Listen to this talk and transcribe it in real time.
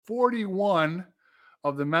41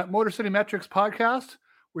 of the Motor City Metrics podcast.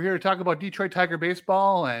 We're here to talk about Detroit Tiger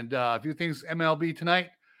baseball and a few things MLB tonight.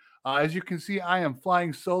 As you can see, I am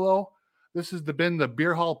flying solo. This has been the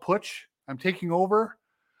Beer Hall Putsch. I'm taking over.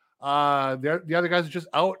 The other guys are just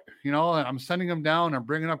out, and I'm sending them down. I'm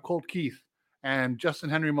bringing up Colt Keith and Justin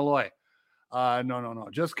Henry Malloy. No.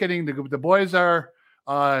 Just kidding. The boys are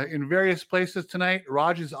in various places tonight.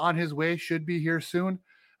 Raj is on his way, should be here soon.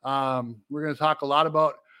 We're going to talk a lot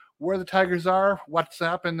about where the Tigers are, what's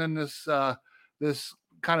happened in this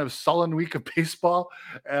kind of sullen week of baseball,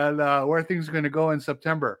 and where things are going to go in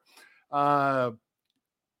September.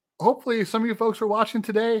 Hopefully some of you folks are watching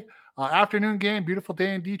today. Afternoon game, beautiful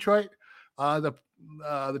day in Detroit.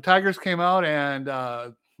 The Tigers came out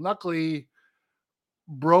and luckily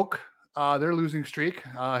broke their losing streak.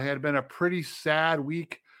 It had been a pretty sad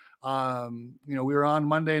week. We were on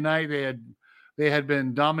Monday night. They had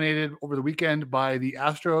been dominated over the weekend by the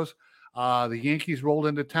Astros. The Yankees rolled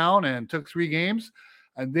into town and took 3 games,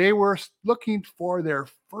 and they were looking for their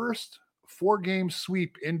first 4-game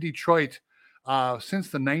sweep in Detroit since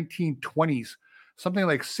the 1920s. Something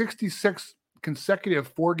like 66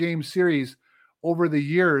 consecutive 4-game series over the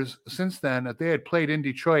years since then that they had played in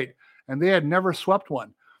Detroit, and they had never swept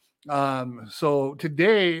one. So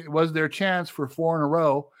today was their chance for 4 in a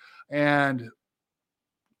row, and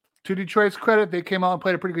to Detroit's credit, they came out and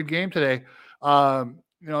played a pretty good game today.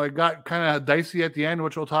 It got kind of dicey at the end,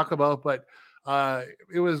 which we'll talk about, but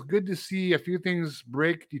it was good to see a few things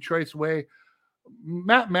break Detroit's way.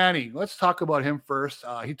 Matt Manning, let's talk about him first.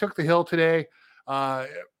 He took the hill today.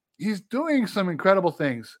 He's doing some incredible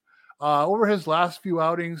things. Over his last few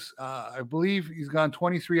outings, I believe he's gone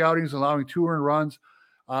 23 outings, allowing 2 earned runs,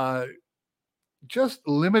 just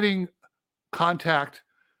limiting contact,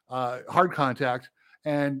 hard contact,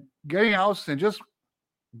 and getting outs and just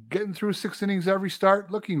getting through 6 innings every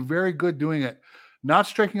start, looking very good doing it. Not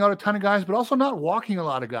striking out a ton of guys, but also not walking a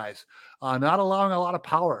lot of guys, not allowing a lot of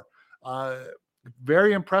power.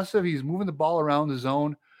 Very impressive. He's moving the ball around the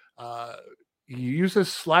zone. He used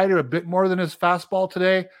his slider a bit more than his fastball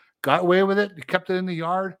today. Got away with it. He kept it in the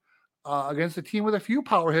yard against a team with a few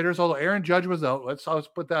power hitters, although Aaron Judge was out. Let's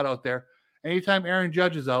put that out there. Anytime Aaron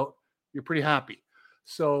Judge is out, you're pretty happy.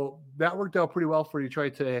 So that worked out pretty well for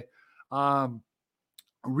Detroit today.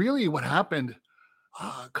 Really what happened,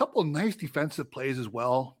 a couple of nice defensive plays as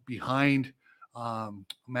well behind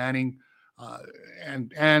Manning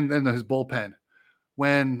and then his bullpen.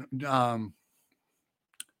 When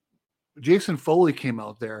Jason Foley came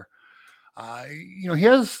out there,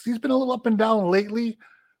 he's been a little up and down lately.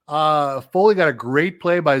 Foley got a great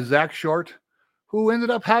play by Zach Short, who ended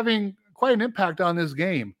up having quite an impact on this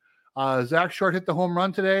game. Zach Short hit the home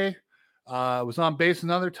run today, was on base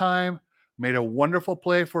another time, made a wonderful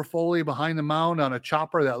play for Foley behind the mound on a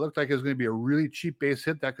chopper that looked like it was going to be a really cheap base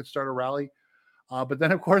hit that could start a rally. But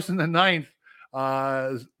then, of course, in the 9th,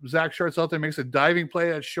 Zach Short's out there, makes a diving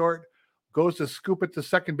play at short, goes to scoop it to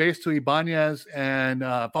second base to Ibanez, and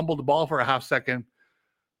fumbled the ball for a half second.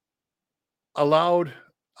 Allowed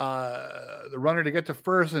the runner to get to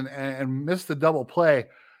first and missed the double play.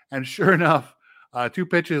 And sure enough, 2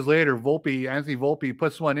 pitches later, Anthony Volpe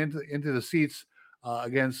puts one into the seats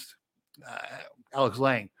against Alex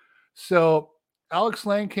Lang. So Alex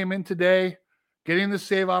Lang came in today, getting the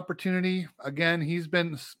save opportunity. Again, he's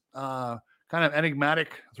been kind of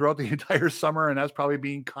enigmatic throughout the entire summer, and that's probably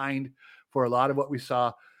being kind for a lot of what we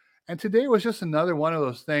saw. And today was just another one of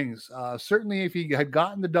those things. Certainly, if he had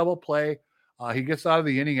gotten the double play, he gets out of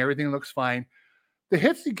the inning, everything looks fine. The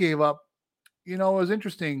hits he gave up, it was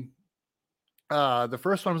interesting. The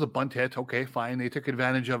first one was a bunt hit. Okay, fine. They took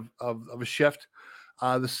advantage of a shift.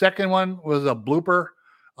 The second one was a blooper.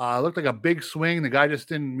 Looked like a big swing. The guy just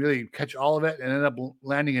didn't really catch all of it and ended up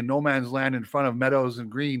landing in no man's land in front of Meadows and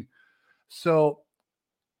Green. So,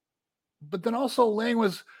 but then also Lang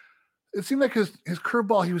it seemed like his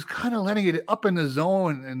curveball, he was kind of letting it up in the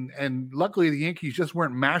zone, and luckily the Yankees just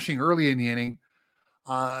weren't mashing early in the inning.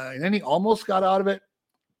 And then he almost got out of it,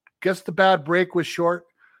 gets the bad break with Short,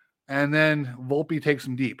 and then Volpe takes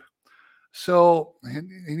him deep. So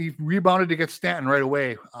and he rebounded to get Stanton right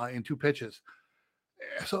away in 2 pitches.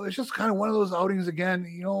 So it's just kind of one of those outings again.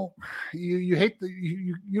 You hate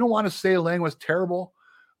you don't want to say Lang was terrible,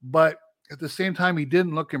 but at the same time, he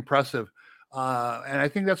didn't look impressive. And I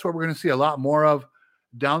think that's what we're going to see a lot more of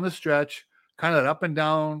down the stretch, kind of that up and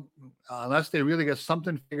down, unless they really get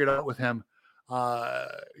something figured out with him.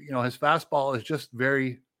 His fastball is just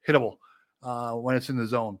very hittable when it's in the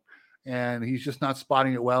zone, and he's just not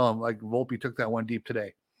spotting it well. And like Volpe took that one deep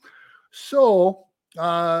today. So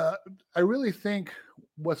I really think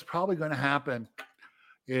what's probably going to happen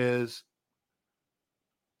is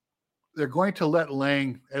they're going to let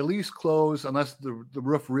Lang at least close, unless the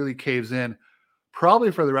roof really caves in,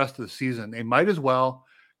 probably for the rest of the season. They might as well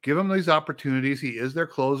give him these opportunities. He is their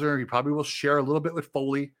closer. He probably will share a little bit with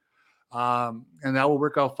Foley, and that will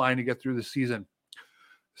work out fine to get through the season.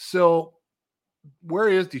 So where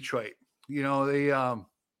is Detroit? They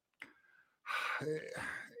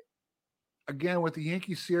again, with the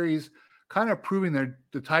Yankee series, kind of proving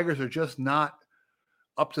the Tigers are just not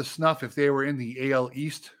up to snuff. If they were in the AL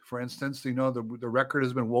East, for instance, the record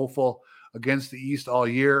has been woeful against the East all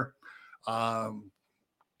year. And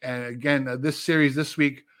again, this series this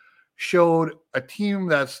week showed a team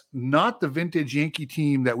that's not the vintage Yankee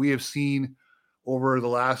team that we have seen over the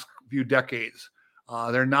last few decades.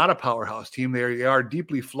 They're not a powerhouse team. They are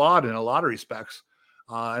deeply flawed in a lot of respects,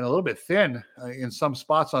 and a little bit thin in some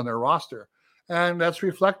spots on their roster. And that's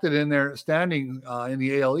reflected in their standing in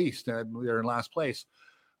the AL East. They're in last place.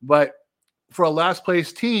 But for a last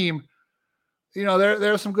place team,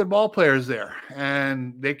 there are some good ball players there.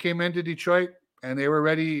 And they came into Detroit and they were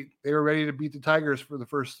ready to beat the Tigers for the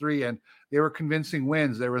first three. And they were convincing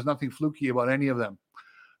wins. There was nothing fluky about any of them.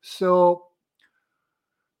 So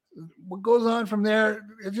what goes on from there,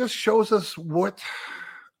 it just shows us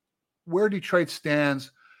where Detroit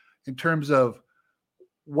stands in terms of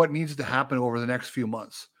what needs to happen over the next few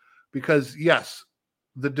months. Because yes,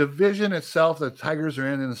 the division itself that the Tigers are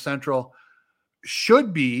in the Central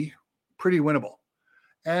should be pretty winnable.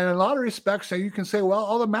 And in a lot of respects, you can say, well,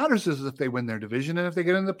 all that matters is if they win their division, and if they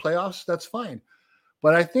get into the playoffs, that's fine.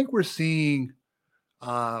 But I think we're seeing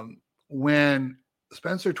when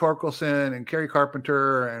Spencer Torkelson and Kerry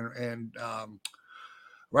Carpenter and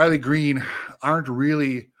Riley Green aren't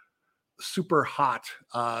really super hot.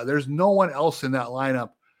 There's no one else in that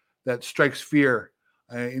lineup that strikes fear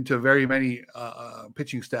into very many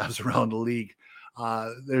pitching staffs around the league.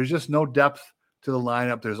 There's just no depth to the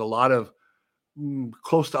lineup. There's a lot of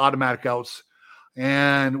close to automatic outs,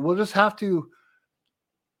 and we'll just have to,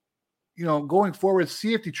 going forward,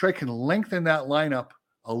 see if Detroit can lengthen that lineup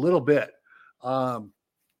a little bit. The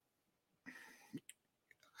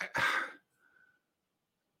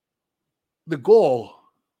goal,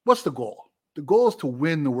 what's the goal? The goal is to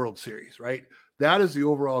win the World Series, right? That is the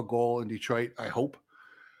overall goal in Detroit, I hope.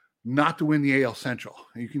 Not to win the AL Central.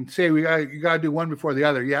 You can say you got to do one before the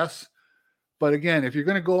other, yes. But again, if you're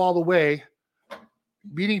going to go all the way,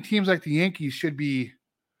 beating teams like the Yankees should be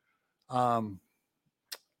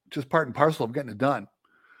just part and parcel of getting it done.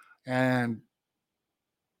 And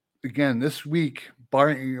again, this week,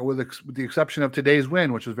 barring with the exception of today's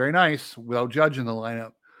win, which was very nice, without Judge in the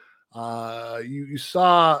lineup, you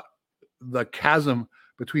saw the chasm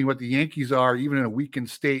between what the Yankees are, even in a weakened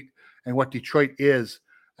state, and what Detroit is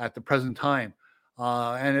at the present time,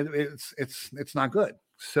 and it's not good.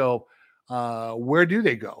 So, where do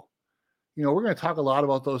they go? We're going to talk a lot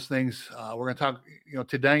about those things. We're going to talk,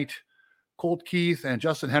 tonight. Colt Keith and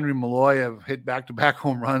Justin Henry Malloy have hit back-to-back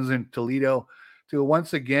home runs in Toledo to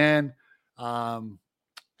once again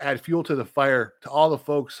add fuel to the fire to all the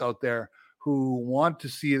folks out there who want to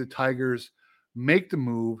see the Tigers make the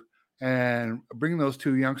move and bring those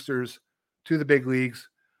two youngsters to the big leagues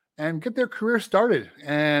and get their career started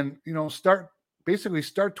and, start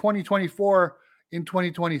 2024 in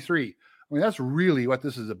 2023. I mean, that's really what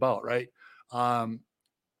this is about, right?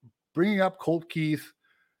 Bringing up Colt Keith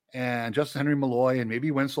and Justin Henry Malloy and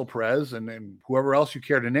maybe Wenceel Perez and whoever else you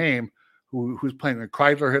care to name who's playing.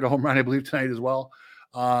 Kreidler hit a home run, I believe, tonight as well.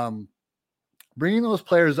 Bringing those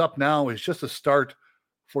players up now is just a start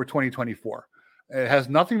for 2024. It has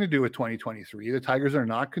nothing to do with 2023. The Tigers are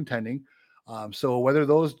not contending. So whether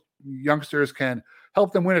those youngsters can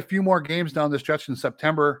help them win a few more games down the stretch in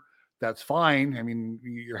September, that's fine. I mean,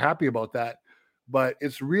 you're happy about that. But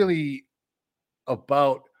it's really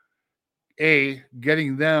about, A,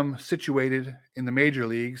 getting them situated in the major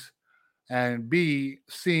leagues, and B,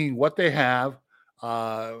 seeing what they have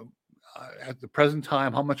at the present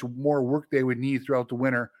time, how much more work they would need throughout the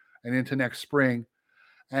winter and into next spring,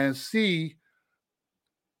 and C,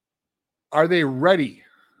 are they ready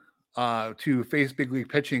to face big league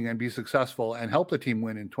pitching and be successful and help the team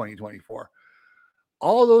win in 2024?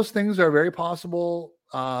 All of those things are very possible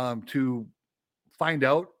to find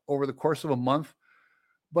out over the course of a month.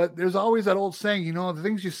 But there's always that old saying, the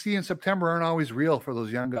things you see in September aren't always real for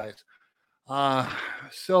those young guys.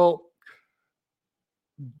 So,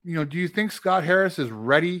 do you think Scott Harris is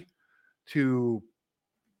ready to,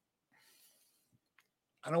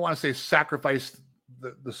 I don't want to say sacrifice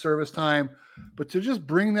the service time, but to just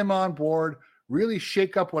bring them on board, really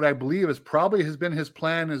shake up what I believe has been his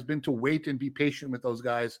plan, has been to wait and be patient with those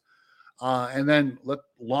guys and then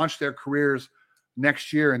launch their careers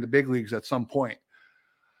next year in the big leagues at some point.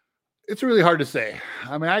 It's really hard to say.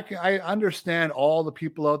 I mean, I understand all the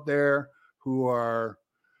people out there who are,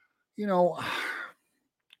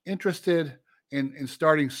 interested in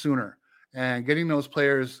starting sooner and getting those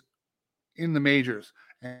players in the majors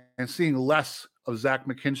and seeing less of Zach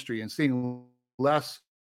McKinstry and seeing less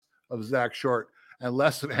of Zach Short and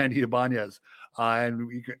less of Andy Ibanez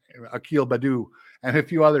and Akil Baddoo and a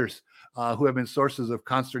few others who have been sources of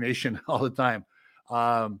consternation all the time.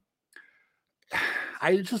 I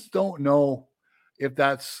just don't know if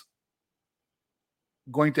that's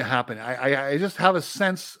going to happen. I just have a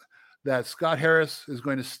sense that Scott Harris is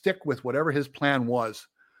going to stick with whatever his plan was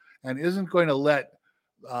and isn't going to let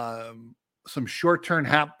some short-term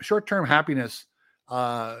happiness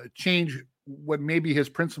change what may be his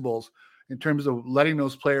principles in terms of letting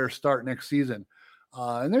those players start next season.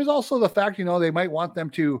 And there's also the fact, they might want them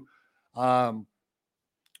to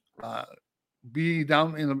be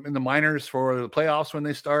down in the minors for the playoffs when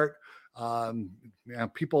they start.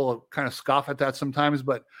 People kind of scoff at that sometimes,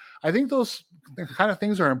 but I think those kind of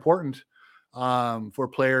things are important for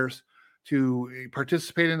players to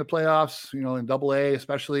participate in the playoffs, in AA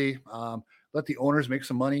especially. Let the owners make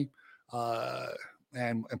some money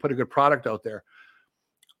and put a good product out there.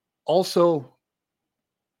 Also,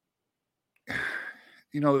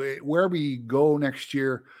 where we go next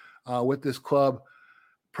year with this club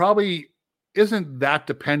probably isn't that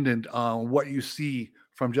dependent on what you see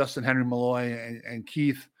from Justin Henry Malloy and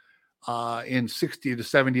Keith in 60 to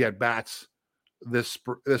 70 at bats this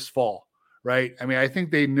fall, right? I mean, I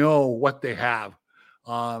think they know what they have.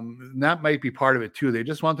 That might be part of it too. They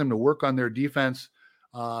just want them to work on their defense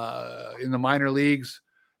in the minor leagues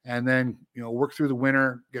and then, work through the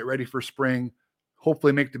winter, get ready for spring,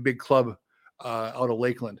 hopefully make the big club out of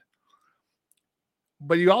Lakeland.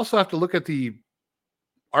 But you also have to look at the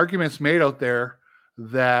arguments made out there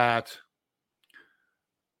that,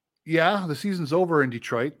 the season's over in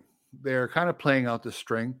Detroit. They're kind of playing out the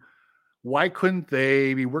string. Why couldn't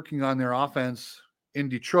they be working on their offense in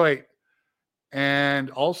Detroit and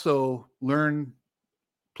also learn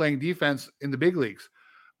playing defense in the big leagues?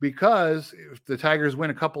 Because if the Tigers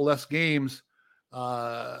win a couple less games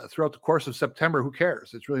throughout the course of September, who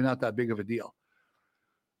cares? It's really not that big of a deal.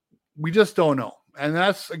 We just don't know. And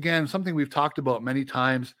that's, again, something we've talked about many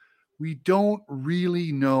times. We don't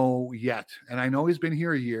really know yet. And I know he's been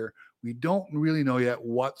here a year. We don't really know yet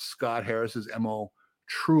what Scott Harris's MO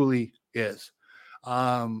truly is.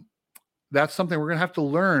 That's something we're going to have to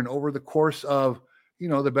learn over the course of,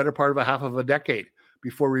 the better part of a half of a decade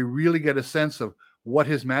before we really get a sense of what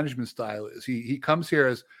his management style is. He comes here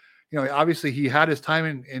as, obviously he had his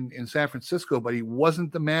time in San Francisco, but he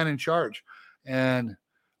wasn't the man in charge. And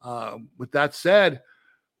with that said,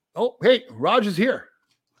 oh, hey, Raj is here.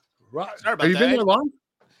 Raj, sorry about have you that. been there long?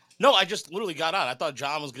 No, I just literally got on. I thought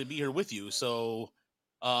John was going to be here with you. So,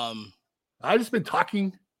 I've just been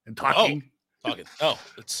talking and talking. Oh,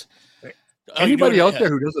 it's anybody out there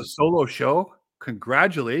who does a solo show.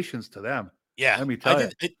 Congratulations to them. Yeah, let me tell you.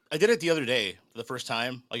 I did it the other day for the first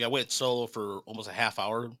time. Like I went solo for almost a half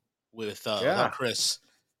hour with Chris,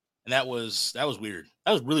 and that was weird.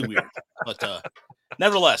 That was really weird. But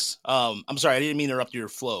nevertheless, I'm sorry, I didn't mean to interrupt your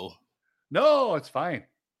flow. No, it's fine.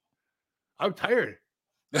 I'm tired.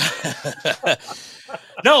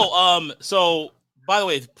 No, so by the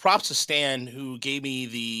way, props to Stan who gave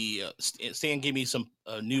me some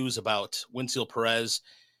news about Wenceel Perez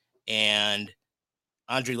and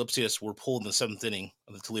Andre Lipsius were pulled in the 7th inning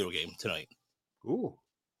of the Toledo game tonight. Ooh.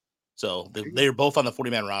 So they're both on the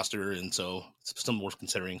 40-man roster, and so it's something worth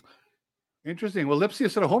considering. Interesting. Well,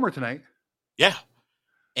 Lipsius hit a homer tonight. Yeah.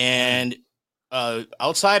 And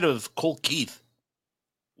outside of Colt Keith,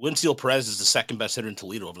 Wenceel Perez is the second best hitter in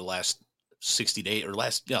Toledo over the last 60 days, or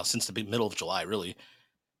since the middle of July, really.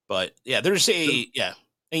 But yeah, there's and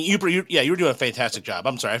you were doing a fantastic job.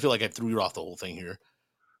 I'm sorry, I feel like I threw you off the whole thing here.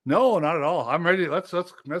 No, not at all. I'm ready. Let's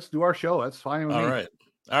do our show. That's fine with me.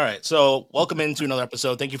 All right. So welcome into another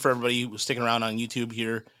episode. Thank you for everybody who's sticking around on YouTube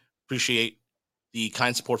here. Appreciate the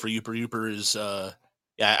kind support for Yooper. Yooper is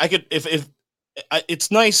I could it's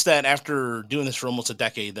nice that after doing this for almost a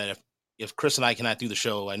decade that if Chris and I cannot do the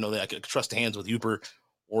show, I know that I could trust the hands with Yooper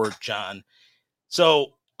or John.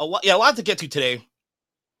 So a lot to get to today.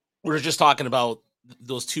 We're just talking about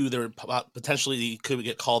those two that are potentially could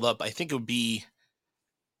get called up. I think it would be.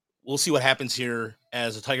 We'll see what happens here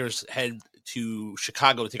as the Tigers head to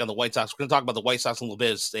Chicago to take on the White Sox. We're going to talk about the White Sox in a little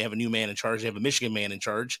bit. They have a new man in charge. They have a Michigan man in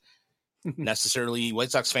charge. Necessarily,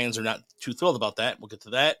 White Sox fans are not too thrilled about that. We'll get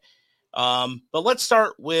to that. But let's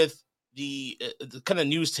start with the kind of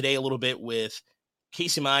news today a little bit with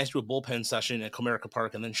Casey Mize threw a bullpen session at Comerica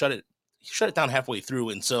Park and then shut it down halfway through.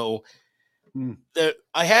 And so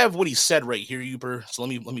I have what he said right here, Uber. So let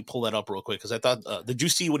me pull that up real quick because I thought, did you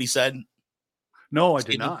see what he said? No, I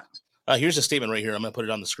did not. Here's a statement right here. I'm going to put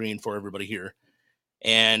it on the screen for everybody here.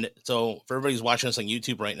 And so for everybody who's watching us on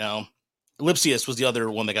YouTube right now, Lipsius was the other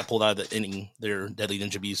one that got pulled out of the inning, their Deadly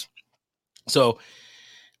Ninja Bees. So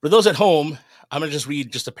for those at home, I'm going to just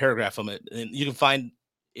read just a paragraph from it. And you can find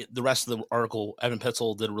the rest of the article. Evan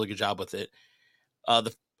Petzold did a really good job with it.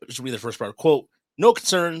 Just read the first part. Quote, "No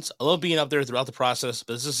concerns. I love being up there throughout the process,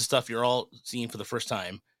 but this is the stuff you're all seeing for the first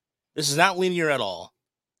time. This is not linear at all.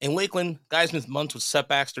 In Lakeland, guys spent months with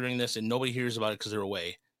setbacks during this, and nobody hears about it because they're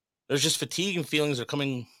away. There's just fatigue and feelings that are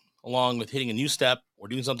coming along with hitting a new step or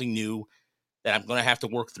doing something new that I'm going to have to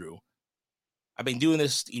work through. I've been doing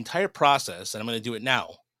this the entire process, and I'm going to do it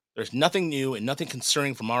now. There's nothing new and nothing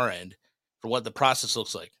concerning from our end for what the process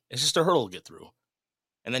looks like. It's just a hurdle to get through."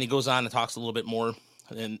 And then he goes on and talks a little bit more.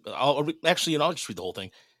 And I'll just read the whole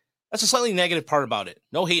thing. That's a slightly negative part about it.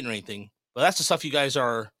 No hate or anything, but that's the stuff you guys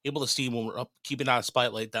are able to see when we're up keeping out of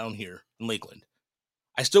spotlight down here in Lakeland.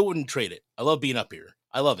 I still wouldn't trade it. I love being up here.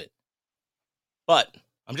 I love it. But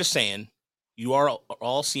I'm just saying, you are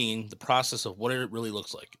all seeing the process of what it really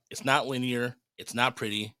looks like. It's not linear. It's not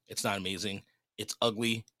pretty. It's not amazing. It's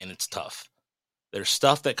ugly and it's tough. There's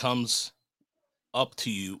stuff that comes up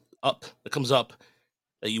that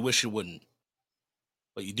you wish it wouldn't.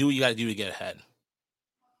 But you do what you got to do to get ahead.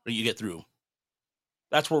 Or you get through.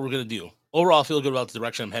 That's what we're going to do. Overall, I feel good about the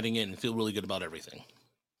direction I'm heading in and feel really good about everything.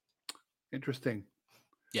 Interesting.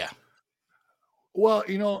 Yeah. Well,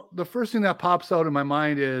 the first thing that pops out in my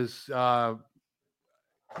mind is I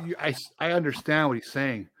understand what he's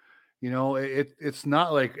saying. It's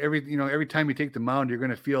not like every time you take the mound, you're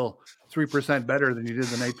going to feel 3% better than you did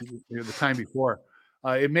the time before.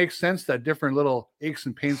 It makes sense that different little aches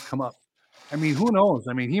and pains come up. I mean, who knows?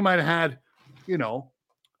 I mean, he might have had,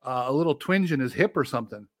 a little twinge in his hip or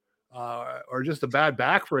something, or just a bad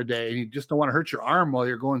back for a day, and you just don't want to hurt your arm while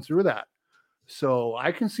you're going through that. So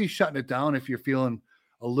I can see shutting it down if you're feeling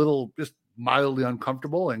a little just mildly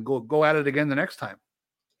uncomfortable, and go at it again the next time.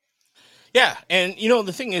 Yeah, and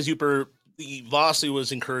the thing is, the velocity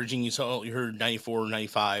was encouraging. You heard 94,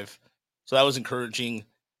 95, so that was encouraging.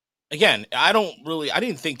 Again, I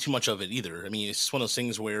didn't think too much of it either. I mean, it's just one of those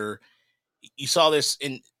things where you saw this,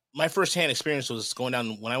 and my firsthand experience was going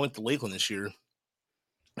down when I went to Lakeland this year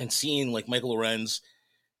and seeing like Michael Lorenz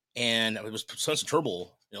and it was Spencer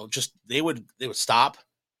Turnbull, just they would stop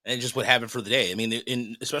and just would have it for the day. I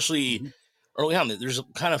mean, especially early on, there's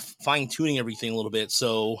kind of fine tuning everything a little bit.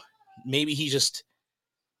 So maybe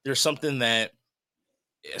there's something that,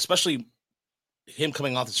 especially him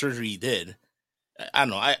coming off the surgery he did, I don't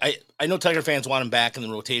know. I know Tiger fans want him back in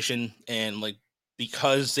the rotation, and like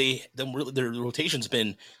because their rotation's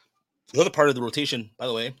been the other part of the rotation. By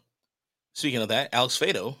the way, speaking of that, Alex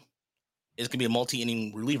Fado is going to be a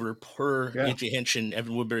multi-inning reliever per Angie Hinch, and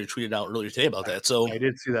Evan Woodbury tweeted out earlier today about that. So I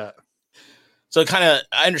did see that. So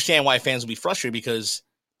I understand why fans will be frustrated because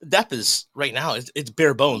the depth is right now. It's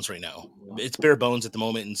bare bones right now. It's bare bones at the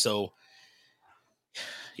moment, and so.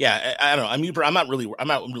 Yeah, I don't know. I'm not really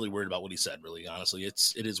worried about what he said. Really, honestly,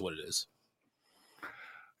 it is what it is.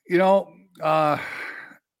 We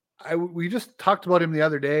just talked about him the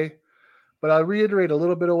other day, but I'll reiterate a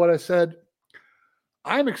little bit of what I said.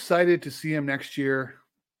 I'm excited to see him next year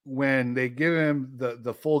when they give him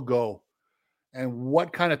the full go, and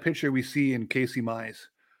what kind of pitcher we see in Casey Mize.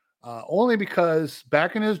 Only because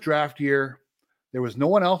back in his draft year, there was no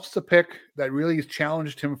one else to pick that really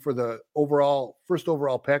challenged him for the first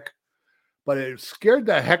overall pick. But it scared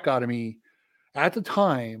the heck out of me at the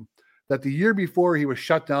time that the year before he was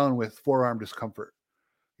shut down with forearm discomfort.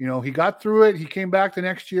 He got through it. He came back the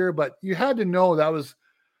next year, but you had to know that was,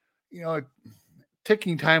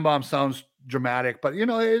 ticking time bomb sounds dramatic, but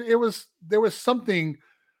there was something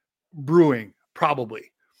brewing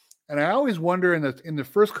probably. And I always wonder in the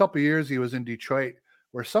first couple of years he was in Detroit,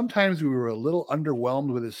 where sometimes we were a little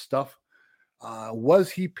underwhelmed with his stuff.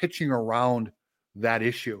 Was he pitching around that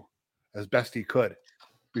issue as best he could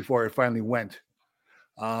before it finally went?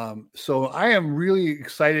 So I am really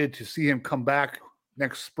excited to see him come back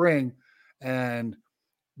next spring and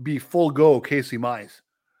be full go Casey Mize.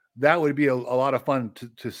 That would be a lot of fun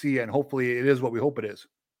to see, and hopefully it is what we hope it is.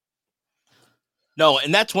 No,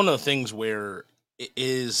 and that's one of the things where it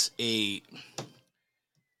is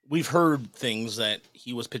we've heard things that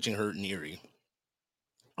he was pitching hurt in Erie.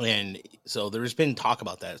 And so there's been talk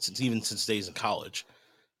about that since days in college.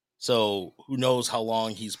 So who knows how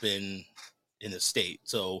long he's been in the state.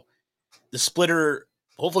 So the splitter,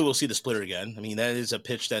 hopefully we'll see the splitter again. I mean, that is a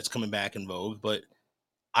pitch that's coming back in vogue, but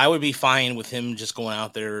I would be fine with him just going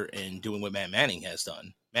out there and doing what Matt Manning has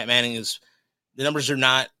done. Matt Manning the numbers are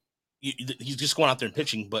not, he's just going out there and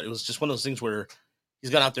pitching, but it was just one of those things where he's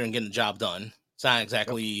gone out there and getting the job done. It's not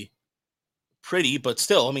exactly pretty, but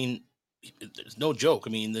still, I mean, there's no joke. I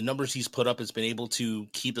mean, the numbers he's put up has been able to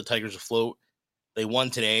keep the Tigers afloat. They won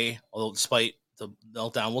today, although despite the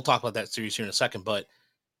meltdown, we'll talk about that series here in a second, but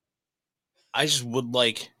I just would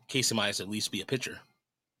like Casey Mize to at least be a pitcher.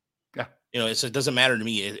 Yeah. It doesn't matter to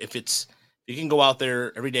me if you can go out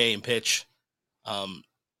there every day and pitch,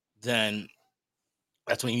 then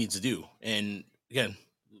that's what he needs to do. And again,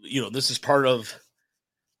 this is part of,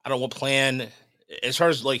 I don't know what plan, as far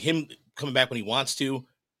as like him coming back when he wants to,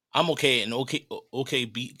 I'm okay. And okay,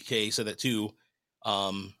 BK said that too.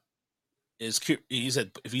 He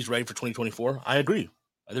said if he's ready for 2024, I agree.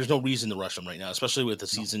 There's no reason to rush him right now, especially with the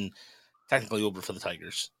season technically over for the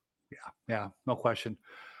Tigers. Yeah, no question.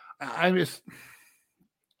 I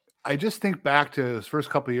just think back to his first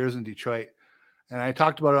couple of years in Detroit, and I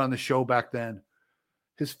talked about it on the show back then.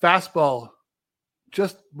 His fastball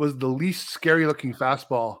just was the least scary looking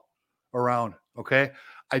fastball around. Okay.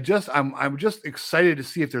 I'm just excited to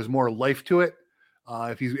see if there's more life to it.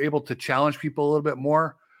 If he's able to challenge people a little bit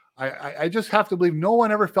more. I just have to believe no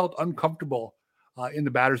one ever felt uncomfortable in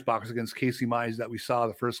the batter's box against Casey Mize that we saw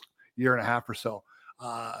the first year and a half or so.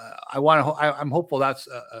 I'm hopeful that's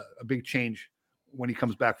a big change when he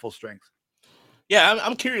comes back full strength. Yeah,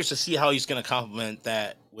 I'm curious to see how he's going to complement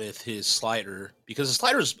that with his slider, because the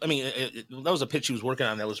slider's, I mean, that was a pitch he was working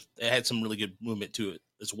on it had some really good movement to it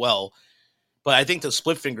as well. But I think the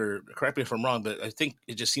split finger, correct me if I'm wrong, but I think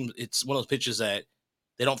it just seems it's one of those pitches that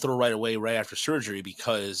they don't throw right away right after surgery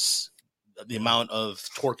because the amount of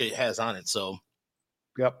torque it has on it. So,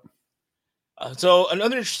 yep. So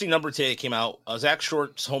another interesting number today came out. Zach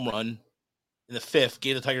Short's home run in the fifth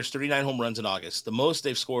gave the Tigers 39 home runs in August, the most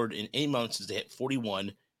they've scored in any month since they hit 41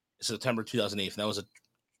 in September 2008. And that was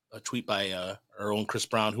a tweet by our own Chris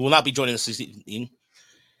Brown, who will not be joining us this evening.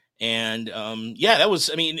 And that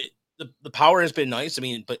was, I mean, the power has been nice. I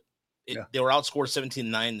mean, but they were outscored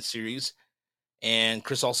 17-9 in the series. And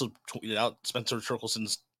Chris also tweeted out Spencer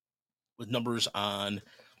Torkelson's with numbers on,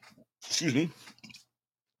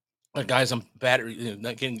 guys on battery,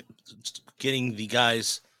 not getting the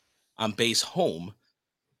guys on base home.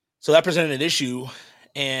 So that presented an issue.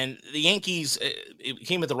 And the Yankees, it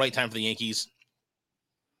came at the right time for the Yankees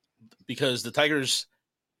because the Tigers,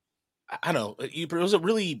 I don't know, it was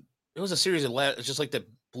a series of just like the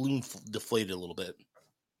balloon deflated a little bit.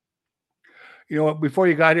 Before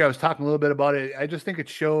you got here, I was talking a little bit about it. I just think it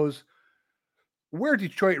shows where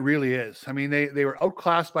Detroit really is. I mean, they were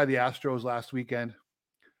outclassed by the Astros last weekend,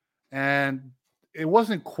 and it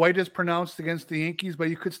wasn't quite as pronounced against the Yankees, but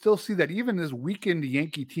you could still see that even this weakened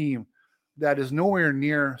Yankee team that is nowhere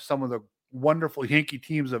near some of the wonderful Yankee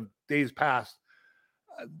teams of days past,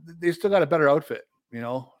 they still got a better outfit,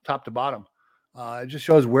 top to bottom. It just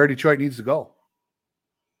shows where Detroit needs to go.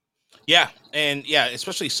 Yeah, and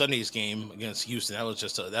especially Sunday's game against Houston, that was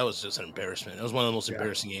just an embarrassment. It was one of the most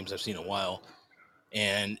embarrassing games I've seen in a while,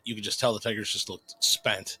 and you could just tell the Tigers just looked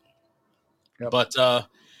spent. Yep. But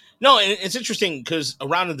no, and it's interesting because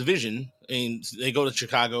around the division, and they go to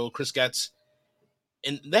Chicago, Chris Getz,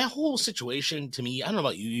 and that whole situation to me, I don't know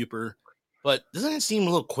about you, Yooper, but doesn't it seem a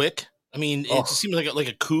little quick? I mean, it just seemed like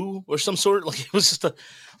a coup or some sort. Like it was just a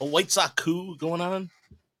White Sox coup going on.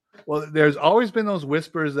 Well, there's always been those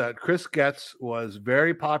whispers that Chris Getz was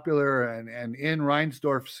very popular and in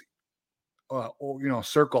Reinsdorf's,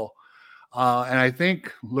 circle. And I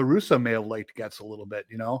think La Russa may have liked Getz a little bit,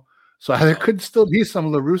 So there could still be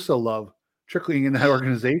some La Russa love trickling in that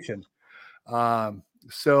organization.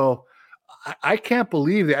 So I can't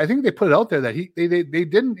believe that. I think they put it out there that they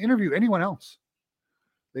didn't interview anyone else.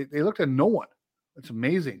 They looked at no one. It's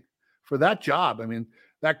amazing for that job. I mean,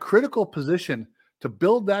 that critical position to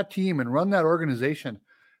build that team and run that organization,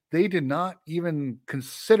 they did not even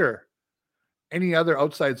consider any other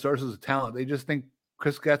outside sources of talent. They just think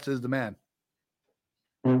Chris Getz is the man.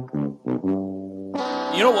 You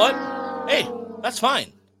know what? Hey, that's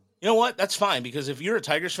fine. You know what? That's fine, because if you're a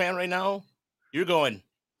Tigers fan right now, you're going,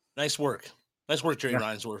 nice work. Nice work, Jerry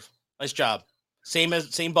Reinsdorf. Nice job. Same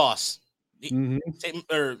boss.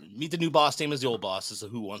 Mm-hmm. Meet the new boss, same as the old boss, is the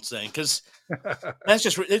Who once saying, because that's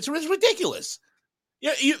just it's ridiculous.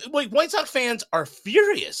 Yeah, White Sox fans are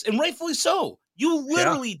furious, and rightfully so. You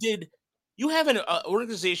literally you have an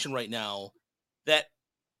organization right now that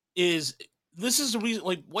is, this is the reason,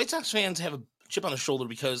 White Sox fans have a chip on their shoulder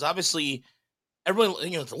because obviously everyone,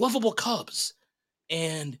 it's the lovable Cubs,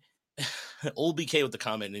 and old BK with the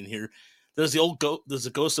comment in here. There's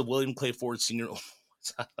the ghost of William Clay Ford Sr.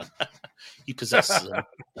 He possesses him.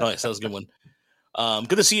 Oh, yes, that was a good one.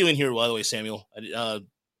 Good to see you in here, by the way, Samuel. A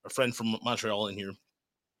friend from Montreal in here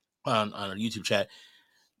on our YouTube chat.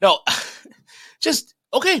 No, just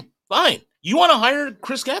okay, fine. You want to hire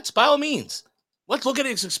Chris Getz? By all means. Let's look at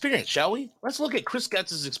his experience, shall we? Let's look at Chris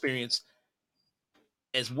Getz's experience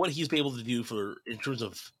as what he's been able to do in terms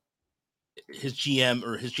of his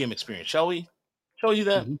GM experience, shall we? Show you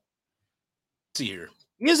that. Mm-hmm. Let's see here.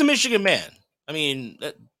 He is a Michigan man. I mean,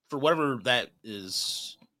 for whatever that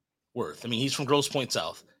is worth. I mean, he's from Grosse Pointe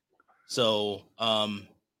South. So,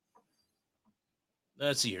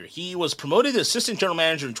 let's see here. He was promoted to assistant general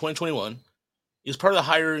manager in 2021. He was part of the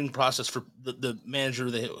hiring process for the manager,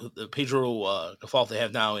 the Pedro Gefalf they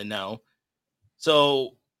have now.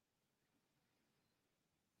 So,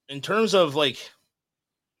 in terms of he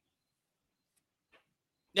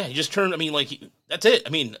just turned. I mean, that's it. I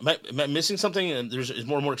mean, am I missing something? And there's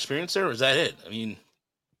more and more experience there, or is that it? I mean,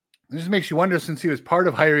 it just makes you wonder, since he was part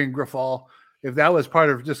of hiring Grifol, if that was part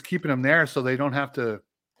of just keeping him there so they don't have to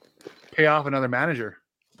pay off another manager.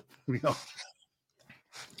 You know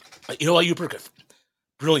what, Uper?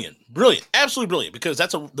 Brilliant, absolutely brilliant, because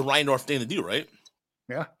that's the Reindorf thing to do, right?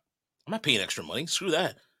 Yeah. I'm not paying extra money. Screw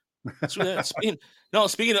that. Speaking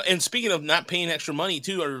of not paying extra money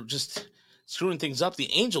too, or just screwing things up, the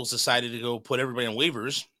Angels decided to go put everybody on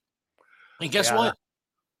waivers. And guess what?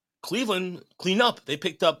 Cleveland cleaned up. They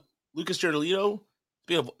picked up Lucas Giolito,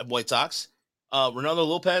 speaking of White Sox, Ronaldo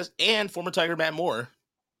Lopez, and former Tiger Matt Moore.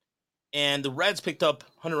 And the Reds picked up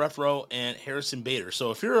Hunter Renfroe and Harrison Bader.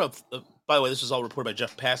 So if you're by the way, this was all reported by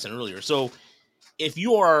Jeff Passan earlier. So if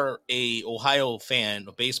you are a Ohio fan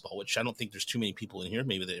of baseball, which I don't think there's too many people in here,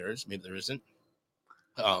 maybe there is, maybe there isn't.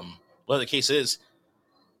 Whatever the case is,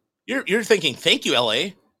 you're thinking, thank you,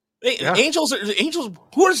 LA. Angels.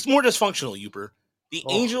 Who are more dysfunctional, Uper? The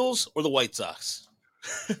Angels or the White Sox?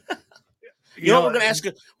 you know what we're gonna ask?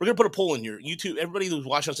 We're gonna put a poll in here. YouTube, everybody who's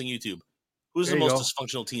watching us on YouTube, who's the most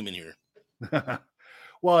dysfunctional team in here?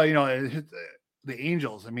 Well, the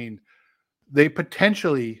Angels. I mean, they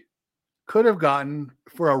potentially could have gotten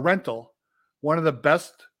for a rental one of the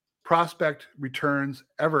best prospect returns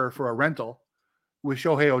ever for a rental with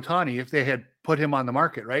Shohei Ohtani if they had put him on the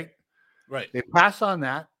market, right? Right. They pass on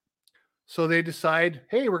that. So they decide,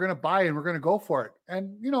 hey, we're going to buy and we're going to go for it.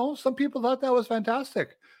 And, some people thought that was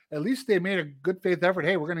fantastic. At least they made a good faith effort.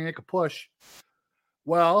 Hey, we're going to make a push.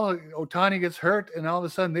 Well, Ohtani gets hurt, and all of a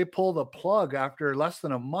sudden they pull the plug after less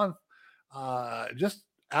than a month. Just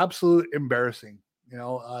absolute embarrassing.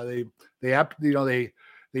 They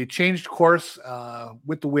changed course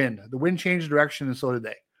with the wind. The wind changed direction, and so did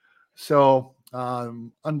they. So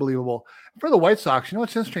unbelievable. For the White Sox,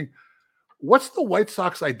 it's interesting. What's the White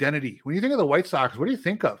Sox identity? When you think of the White Sox, what do you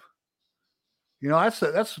think of? That's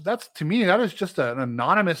to me, that is just an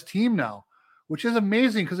anonymous team now, which is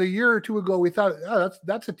amazing, because a year or two ago we thought,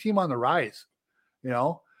 that's a team on the rise.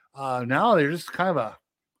 Now they're just kind of a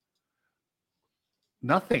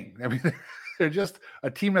nothing. I mean, they're just a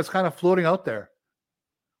team that's kind of floating out there.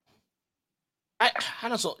 I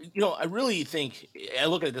don't know. I really think, I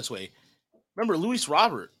look at it this way. Remember, Luis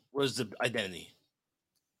Robert was the identity.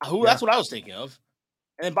 That's what I was thinking of.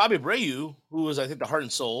 And then Bobby Abreu, who was, I think, the heart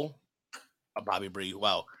and soul of Bobby Abreu.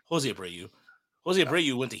 Wow. Jose Abreu.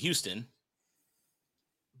 Abreu went to Houston.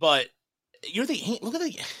 But you're the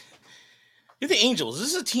Angels.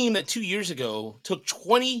 This is a team that 2 years ago took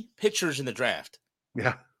 20 pitchers in the draft.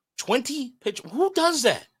 Yeah. 20 pitchers. Who does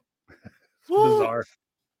that? Bizarre.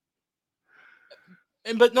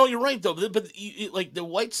 But no, you're right, though. But the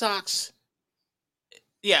White Sox,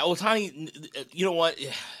 Ohtani, you know what?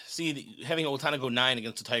 See, having Ohtani go 9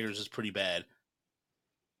 against the Tigers is pretty bad.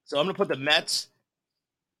 So I'm going to put the Mets,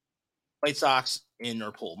 White Sox in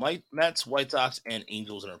our poll. Mets, White Sox, and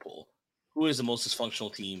Angels in our poll. Who is the most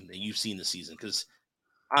dysfunctional team that you've seen this season? Because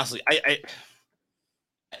honestly,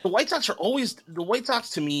 the White Sox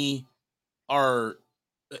to me are.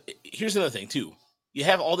 Here's another thing too. You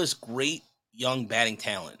have all this great young batting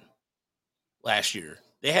talent. Last year,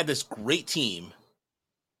 they had this great team,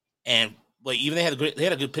 and even they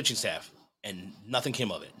had a good pitching staff, and nothing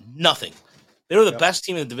came of it. Nothing. They were the best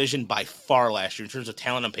team in the division by far last year in terms of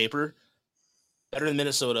talent on paper. Better than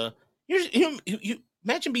Minnesota. You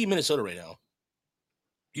imagine being Minnesota right now.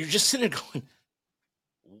 You're just sitting there going,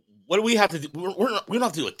 what do we have to do? We don't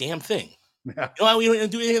have to do a damn thing. Yeah. You know why we don't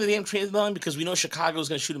do anything on the damn trade deadline? Because we know Chicago's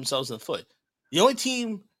going to shoot themselves in the foot. The only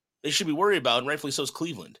team they should be worried about, and rightfully so, is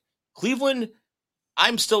Cleveland.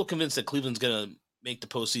 I'm still convinced that Cleveland's going to make the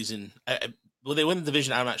postseason. Will they win the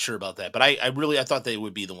division? I'm not sure about that, but I thought they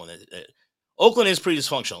would be the one that Oakland is pretty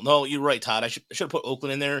dysfunctional. No, you're right, Todd. I should have put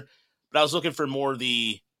Oakland in there, but I was looking for more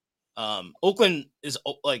the Oakland is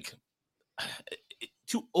like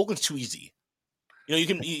Oakland's too easy. You know,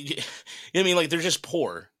 you know what I mean? Like they're just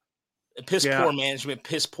poor, piss poor management,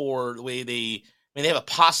 piss poor the way they. I mean, they have a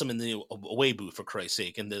possum in the away booth, for Christ's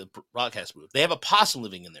sake, in the broadcast booth. They have a possum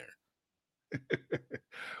living in there.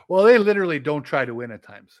 Well, they literally don't try to win at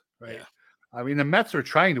times, right? Yeah. I mean, the Mets are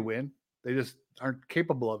trying to win. They just aren't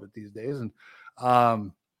capable of it these days. And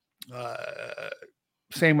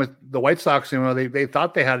same with the White Sox. You know, they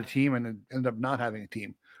thought they had a team and ended up not having a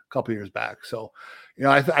team a couple of years back. So, you know,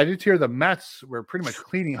 I did hear the Mets were pretty much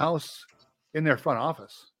cleaning house in their front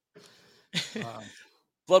office.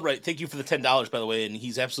 Bloodright, thank you for the $10, by the way, and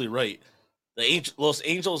he's absolutely right. The Los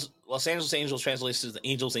Angeles Angels translates to the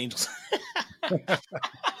Angels.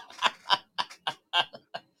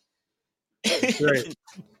 Great.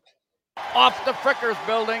 Off the Frickers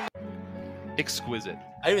building. Exquisite.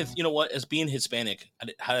 You know what? As being Hispanic,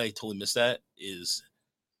 how did I totally miss that? Is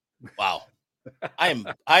wow. I am.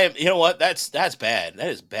 You know what? That's bad. That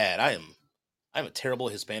is bad. I'm a terrible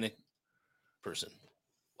Hispanic person.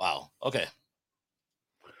 Wow. Okay.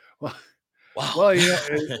 Well, wow. Well, you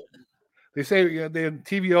know, they say the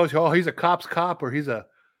TVOs, oh, he's a cop's cop or he's a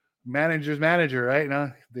manager's manager, right?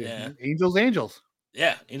 Now, Angels.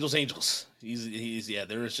 Yeah, Angels. He's yeah.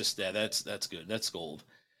 There's just that's good. That's gold.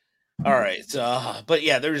 All right, but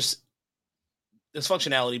yeah, there's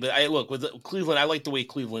functionality. But I look with Cleveland. I like the way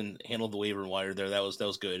Cleveland handled the waiver wire there. That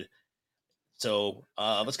was good. So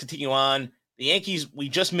let's continue on. The Yankees. We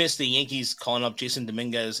just missed the Yankees calling up Jason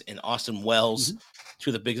Dominguez and Austin Wells,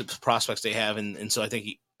 two of the biggest prospects they have, and so I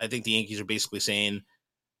think the Yankees are basically saying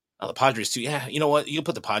the Padres too. Yeah, you know what? You can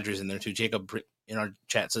put the Padres in there too. Jacob in our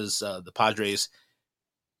chat says the Padres.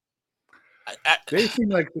 They seem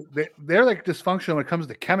like they're like dysfunctional when it comes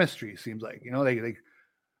to chemistry. Seems like, you know,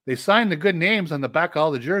 they signed the good names on the back of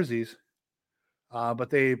all the jerseys, but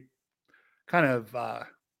they kind of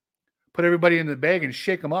put everybody in the bag and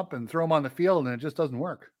shake them up and throw them on the field, and it just doesn't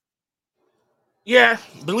work. Yeah,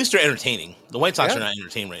 but at least they're entertaining. The White Sox are not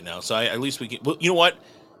entertaining right now, so at least we can. Well, you know what?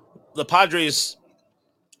 The Padres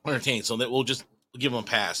are entertaining, so that we'll just give them a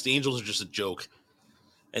pass. The Angels are just a joke,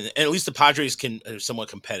 and at least the Padres are somewhat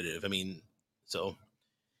competitive. I mean. So,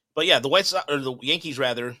 but yeah, the White Sox or the Yankees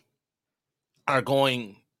rather are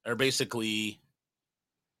basically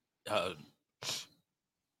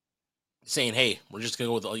saying, "Hey, we're just going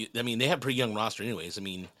to go with." I mean, they have a pretty young roster, anyways. I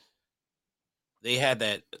mean, they had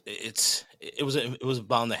that. It was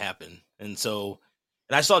bound to happen, and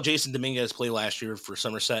I saw Jason Dominguez play last year for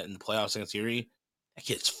Somerset in the playoffs against Erie. That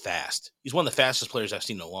kid's fast. He's one of the fastest players I've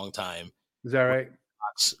seen in a long time. Is that right?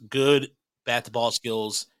 Good bat to ball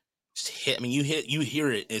skills. Just hit. I mean, you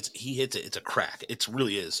hear it. He hits it. It's a crack. It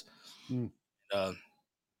really is. Yeah.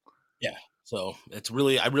 So it's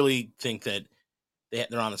really, I really think that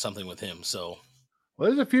they're on to something with him. So, well,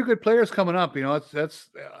 there's a few good players coming up. You know, that's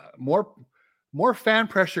more fan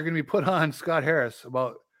pressure going to be put on Scott Harris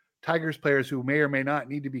about Tigers players who may or may not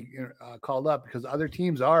need to be called up because other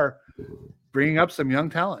teams are bringing up some young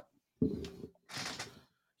talent.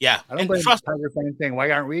 Yeah, I don't blame Tiger fan saying, "Why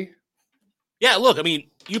aren't we?" Yeah, look, I mean,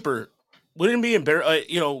 Uper, wouldn't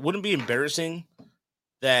it be embarrassing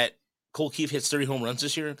that Cole Keith hits 30 home runs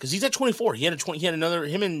this year? Because he's at 24. He had another.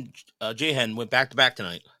 Him and Jahan went back to back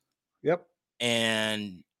tonight. Yep.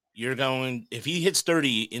 And if he hits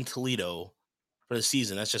 30 in Toledo for the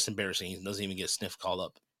season, that's just embarrassing. He doesn't even get a sniff called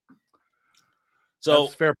up. So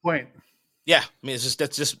that's a fair point. Yeah, I mean,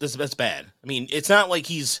 that's bad. I mean, it's not like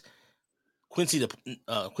he's Quincy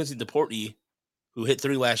Deporte, who hit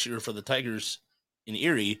 30 last year for the Tigers in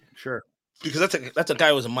Erie. Sure. Because that's a guy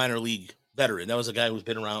who was a minor league veteran. That was a guy who's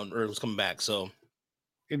been around or was coming back. So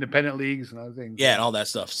independent leagues and other things. Yeah, and all that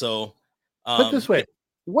stuff. So put it this way,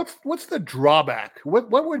 what's the drawback? What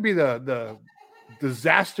would be the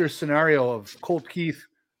disaster scenario of Colt Keith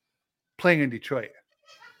playing in Detroit?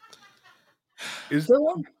 Is there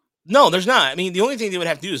one? No, there's not. I mean, the only thing they would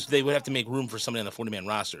have to do is they would have to make room for somebody on the 40-man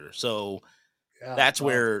roster. So that's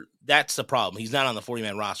the problem. He's not on the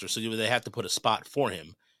 40-man roster, so they have to put a spot for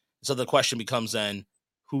him. So the question becomes then,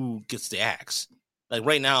 who gets the axe? Like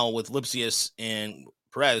right now with Lipsius and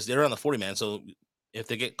Perez, they're on the 40-man. So if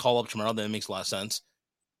they get called up tomorrow, then it makes a lot of sense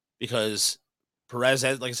because Perez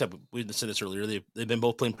has, like I said, we said this earlier, they've been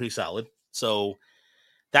both playing pretty solid. So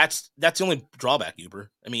that's the only drawback, Uber.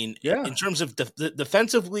 I mean, in terms of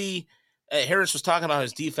defensively, Harris was talking about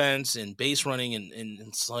his defense and base running, and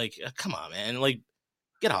it's like, come on, man, like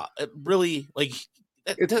get off. Really, like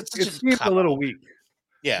it seems a little weak.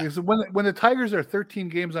 Yeah. Because when the Tigers are 13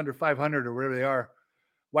 games under 500 or whatever they are,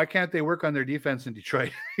 why can't they work on their defense in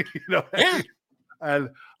Detroit? Yeah. And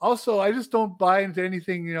also, I just don't buy into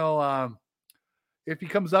anything. If he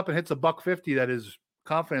comes up and hits $150, that his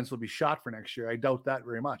confidence will be shot for next year. I doubt that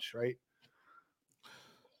very much, right?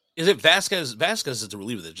 Is it Vasquez? Vasquez is the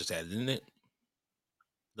reliever that just added, isn't it?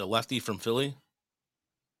 The lefty from Philly.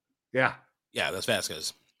 Yeah, that's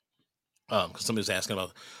Vasquez. Because somebody was asking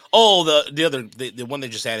about the one they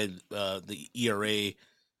just added, the ERA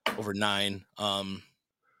over 9.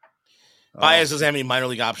 Baez doesn't have any minor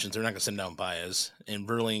league options. They're not going to send down Baez, and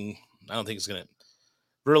Verlander. I don't think it's going to.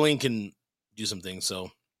 Verlander can do some things.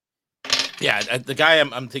 So, yeah, the guy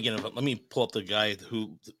I'm thinking of. Let me pull up the guy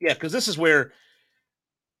who. Yeah, because this is where.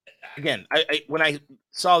 Again, I when I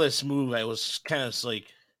saw this move, I was kind of like.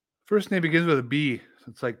 First name begins with a B.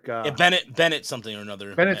 It's like Bennett something or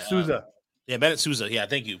another. Bennett Sousa. Bennett Sousa. Yeah,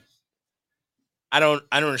 thank you. I don't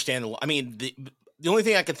understand. I mean, the only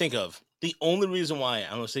thing I could think of, the only reason why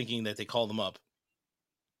I was thinking that they called him up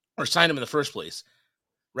or signed him in the first place,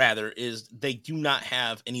 rather, is they do not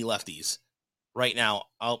have any lefties right now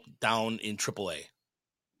down in AAA.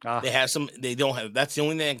 They have some. They don't have. That's the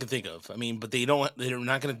only thing I can think of. I mean, but they don't. They're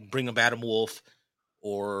not going to bring up Adam Wolf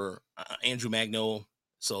or Andrew Magno.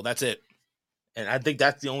 So that's it. And I think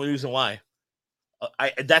that's the only reason why.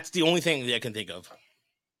 That's the only thing that I can think of.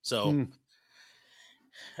 So, in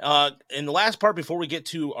the last part, before we get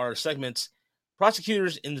to our segments,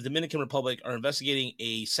 prosecutors in the Dominican Republic are investigating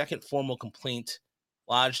a second formal complaint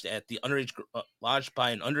lodged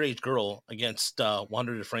by an underage girl against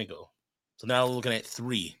Wander DeFranco. So now we're looking at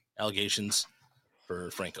 3 allegations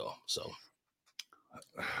for Franco. So,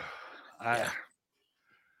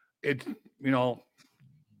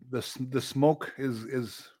 the smoke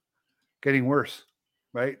is getting worse,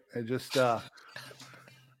 right? It just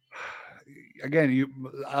again,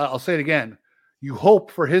 I'll say it again. You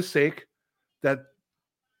hope for his sake that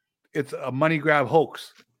it's a money grab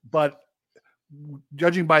hoax, but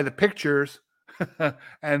judging by the pictures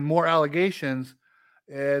and more allegations,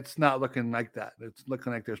 it's not looking like that. It's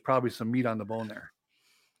looking like there's probably some meat on the bone there.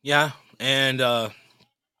 Yeah, and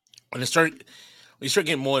when you start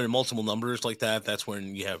getting more than multiple numbers like that, that's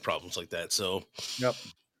when you have problems like that. So, yep.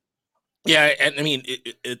 Yeah, and I mean,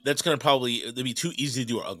 that's going to it'd be too easy to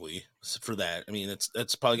do or ugly for that. I mean,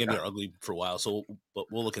 that's probably going to be ugly for a while. So, but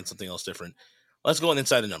we'll look at something else different. Let's go on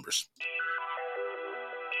inside the numbers.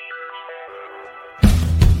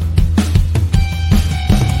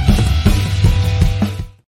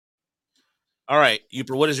 All right,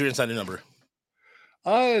 Uper, what is your inside the number?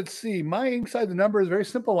 Let's see. My inside the number is a very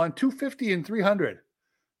simple one: 250 and 300.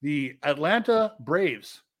 The Atlanta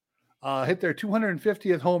Braves hit their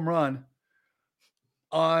 250th home run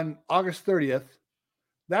on August 30th.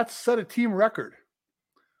 That's set a team record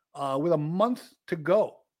with a month to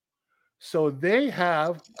go. So they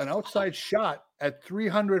have an outside shot at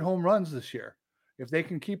 300 home runs this year if they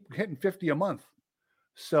can keep hitting 50 a month.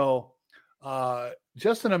 So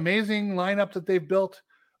just an amazing lineup that they've built.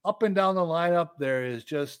 Up and down the lineup, there is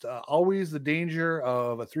just always the danger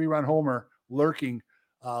of a 3-run homer lurking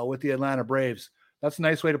with the Atlanta Braves. That's a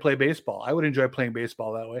nice way to play baseball. I would enjoy playing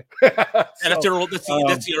baseball that way. That's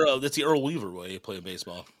the Earl Weaver way of playing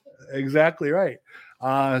baseball. Exactly right.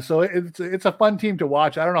 So it's a fun team to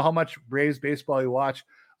watch. I don't know how much Braves baseball you watch.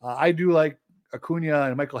 I do like Acuna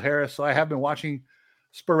and Michael Harris, so I have been watching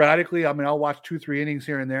sporadically. I mean, I'll watch 2-3 innings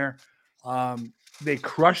here and there. They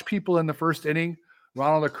crush people in the first inning.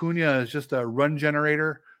 Ronald Acuna is just a run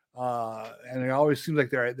generator, and it always seems like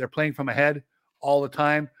they're playing from ahead all the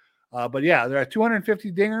time. But yeah, they're at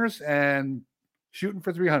 250 dingers and shooting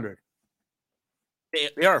for 300.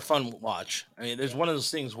 They are a fun watch. I mean, there's one of those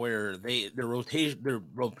things where their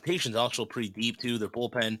rotation's also pretty deep too. Their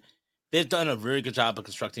bullpen, they've done a very good job of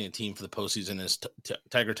constructing a team for the postseason, as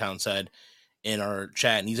Tiger Town said in our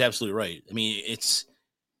chat, and he's absolutely right. I mean,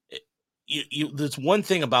 there's one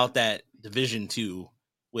thing about that division too,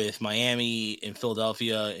 with Miami and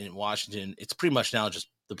Philadelphia and Washington. It's pretty much now just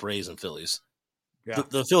the Braves and Phillies. Yeah.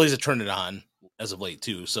 The Phillies have turned it on as of late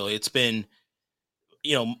too. So it's been,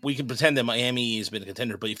 we can pretend that Miami has been a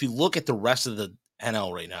contender, but if you look at the rest of the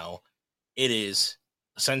NL right now, it is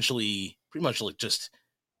essentially pretty much like just,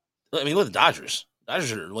 I mean, look at the Dodgers.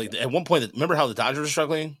 Dodgers are like, at one point, remember how the Dodgers are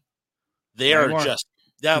struggling? They are just,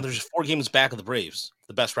 now there's 4 games back of the Braves,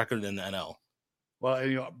 the best record in the NL.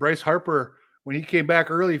 Well, Bryce Harper, when he came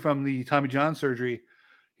back early from the Tommy John surgery,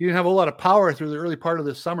 he didn't have a lot of power through the early part of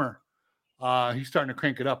this summer. He's starting to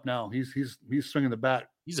crank it up now. He's swinging the bat.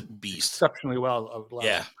 He's a beast. Exceptionally well over the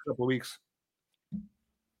last couple of weeks.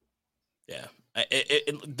 Yeah.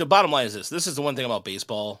 The bottom line is this. This is the one thing about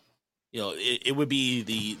baseball. You know, it would be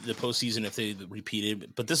the postseason if they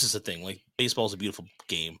repeated, but this is the thing. Like, baseball is a beautiful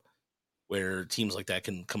game where teams like that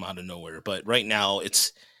can come out of nowhere. But right now,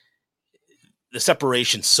 it's the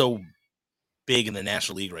separation so big in the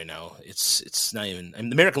National League right now. It's not even. I mean,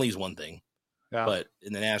 the American League is one thing, but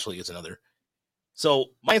in the National League, it's another. So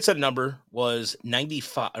my inset number was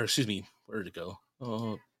 95. Or excuse me, where did it go?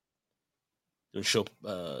 Oh, show.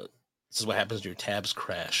 This is what happens when your tabs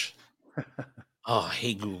crash. Oh, I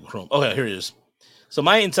hate Google Chrome. Okay, here it is. So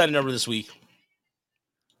my inside number this week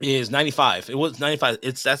is 95. It was 95.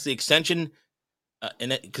 That's the extension,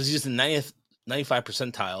 and because he's in the 95th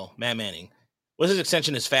percentile, Matt Manning. With his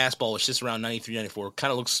extension, his fastball is just around 93, 94.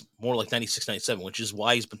 Kind of looks more like 96, 97, which is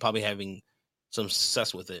why he's been probably having some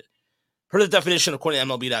success with it. Per the definition, according to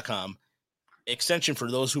MLB.com, extension, for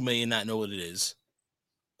those who may not know what it is,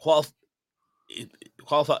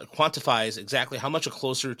 quantifies exactly how much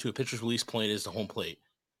closer to a pitcher's release point is to home plate.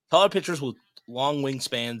 Taller pitchers with long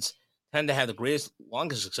wingspans tend to have the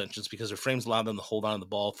longest extensions because their frames allow them to hold on to the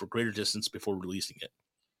ball for greater distance before releasing it.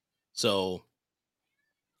 So,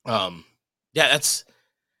 that's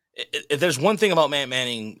if there's one thing about Matt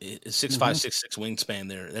Manning, 6'5", 6'6" wingspan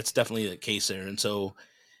there. That's definitely the case there. And so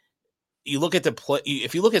you look at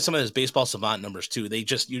if you look at some of his baseball savant numbers too, they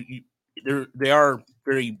just they are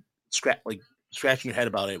very scratching your head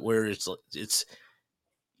about it, where it's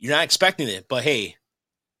you're not expecting it, but hey,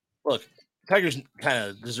 look, Tigers kind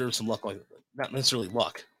of deserve some luck, like not necessarily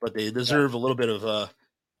luck, but they deserve a little bit of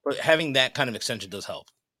but having that kind of extension does help.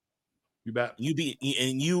 You bet.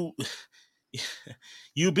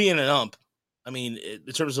 You being an ump, I mean,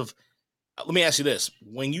 in terms of, let me ask you this: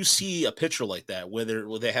 when you see a pitcher like that, where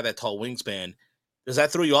they have that tall wingspan, does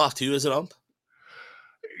that throw you off too as an ump?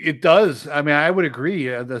 It does. I mean, I would agree.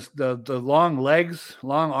 The long legs,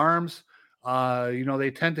 long arms,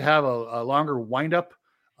 they tend to have a longer windup.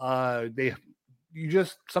 You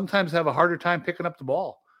just sometimes have a harder time picking up the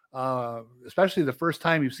ball, especially the first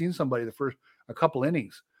time you've seen somebody, a couple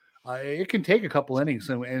innings. It can take a couple innings,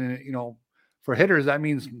 and for hitters that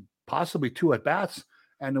means possibly 2 at bats.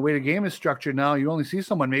 And the way the game is structured now, you only see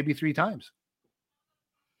someone maybe 3 times.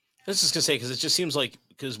 I was just gonna say, because it just seems like,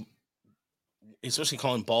 because especially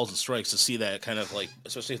calling balls and strikes, to see that kind of like,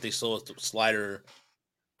 especially if they slow the slider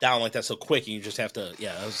down like that so quick, and you just have to,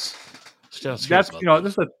 that's this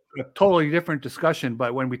is a totally different discussion.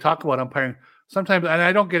 But when we talk about umpiring, sometimes, and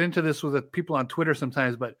I don't get into this with the people on Twitter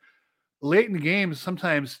sometimes, but late in the games,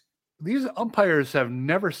 sometimes these umpires have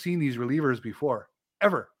never seen these relievers before,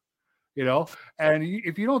 ever. And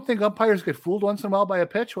if you don't think umpires get fooled once in a while by a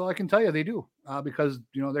pitch, well, I can tell you they do, because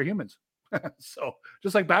they're humans. So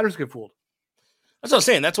just like batters get fooled. That's what I'm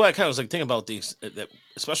saying. That's why I kind of was like thinking about these,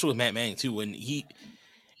 especially with Matt Manning too,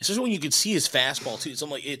 especially when you could see his fastball too. So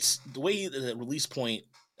I'm like, it's the way the release point.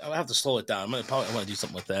 I'll have to slow it down. I want to do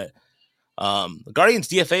something with that. The Guardians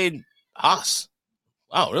DFA'd Haas.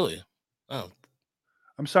 Wow, really? Oh,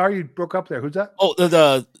 I'm sorry, you broke up there. Who's that? Oh,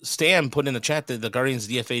 the Stan put in the chat that the Guardians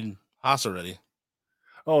DFA'd Haas already.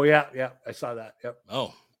 Oh yeah, I saw that. Yep.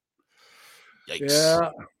 Oh, yikes.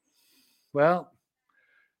 Yeah. Well,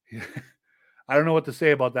 I don't know what to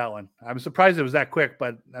say about that one. I'm surprised it was that quick,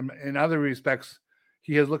 but in other respects,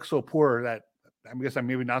 he has looked so poor that I guess I'm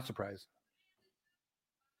maybe not surprised.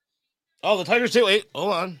 Oh, the Tigers did. Wait,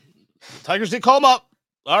 hold on. The Tigers did call him up.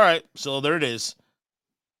 All right, so there it is.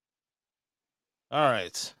 All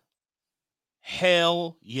right.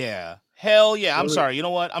 Hell yeah. I'm sorry. You know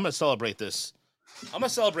what? I'm going to celebrate this.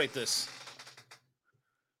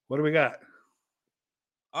 What do we got?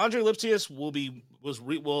 Andre Lipsius was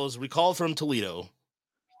recalled from Toledo.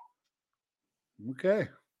 Okay.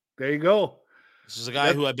 There you go. This is a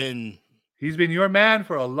guy he's been your man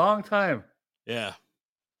for a long time. Yeah.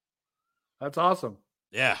 That's awesome.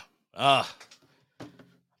 Yeah. I'm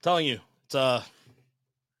telling you, it's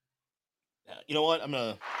you know what? I'm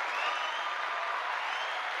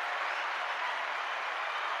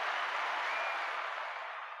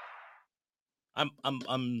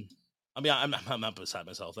not beside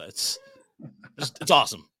myself. It's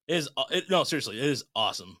awesome. No, seriously, it is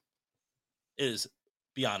awesome. It is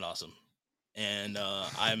beyond awesome. And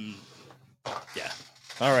yeah.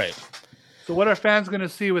 All right. So what are fans going to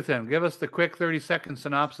see with him? Give us the quick 30-second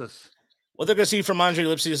synopsis. What they're going to see from Andre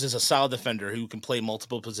Lipsius is a solid defender who can play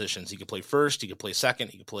multiple positions. He can play first, he can play second,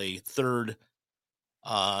 he can play third.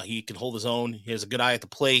 He can hold his own. He has a good eye at the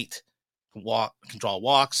plate, can draw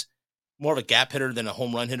walks. More of a gap hitter than a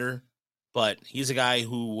home run hitter, but he's a guy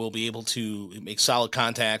who will be able to make solid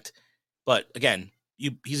contact. But again,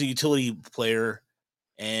 he's a utility player,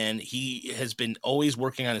 and he has been always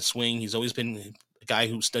working on his swing. He's always been a guy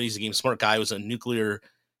who studies the game. Smart guy. Was a nuclear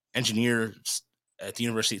engineer at the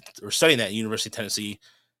university, or studying at University of Tennessee.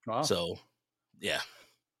 Wow. So, yeah.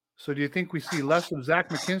 So do you think we see less of Zach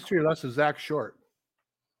McKinstry or less of Zach Short?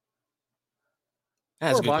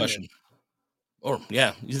 That's a good question. Or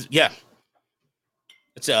yeah. It's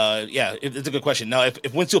it's a good question. Now,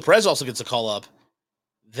 if Winsfield Perez also gets a call up,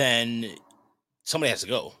 then somebody has to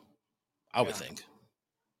go, I would think.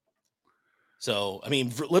 So, I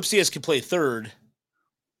mean, Lipsius could play third.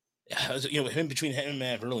 Him between him and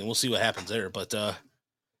Matt Verlin, we'll see what happens there. But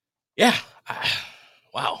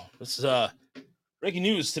wow, this is breaking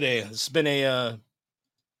news today. This has been a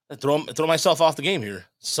throw myself off the game here.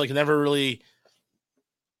 It's like I never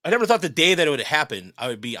thought the day that it would happen, I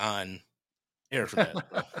would be on air for that.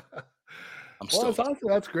 I'm well, it's awesome.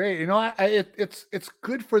 That's great. It's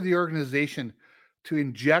good for the organization to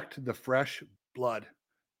inject the fresh blood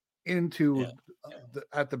into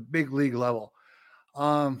at the big league level.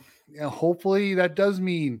 Hopefully that does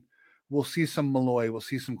mean we'll see some Malloy, we'll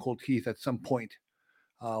see some Colt Keith at some point.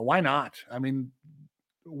 Why not? I mean,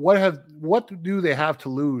 what do they have to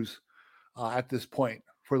lose at this point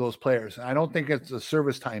for those players? I don't think it's a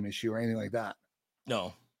service time issue or anything like that.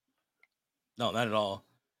 No, not at all.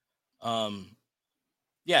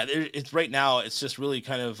 It's right now. It's just really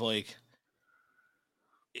kind of like,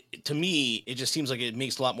 to me, it just seems like it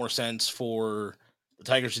makes a lot more sense for the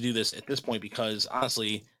Tigers to do this at this point, because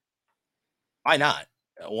honestly, why not?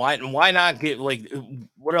 Why not get, like,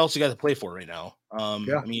 what else you got to play for right now? I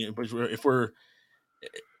mean, if we're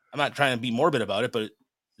I'm not trying to be morbid about it, but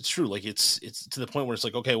it's true. Like, it's to the point where it's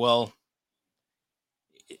like, okay, well,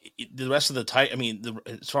 the rest of the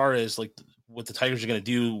as far as like what the Tigers are going to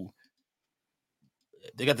do,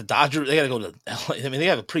 they got the Dodgers. They got to go to LA. I mean, they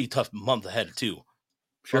have a pretty tough month ahead too.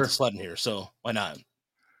 Sure, sledding here. So why not?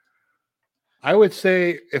 I would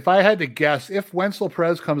say, if I had to guess, if Wenzel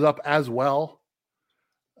Perez comes up as well,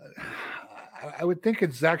 I would think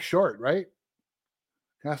it's Zach Short, right?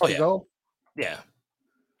 Has to go. Yeah.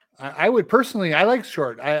 I would personally. I like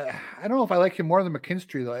Short. I don't know if I like him more than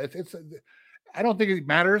McKinstry though. It's I don't think it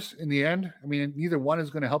matters in the end. I mean, neither one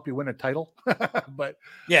is going to help you win a title. But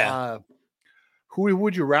who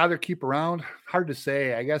would you rather keep around? Hard to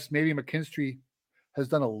say. I guess maybe McKinstry has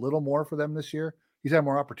done a little more for them this year. He's had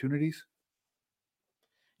more opportunities.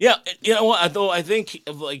 Yeah, though I think,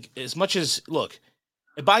 like, as much as, look,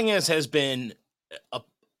 Ibanez has been a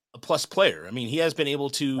plus player. I mean, he has been able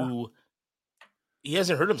to. He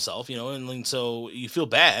hasn't hurt himself, and so you feel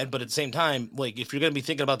bad, but at the same time, like, if you're going to be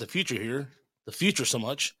thinking about the future so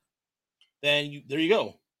much, then there you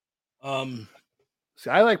go. See,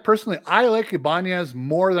 I like Ibanez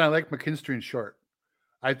more than I like McKinstry and Short.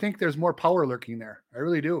 I think there's more power lurking there. I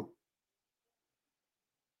really do.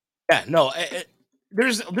 Yeah, no, I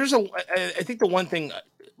think the one thing,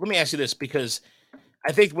 let me ask you this, because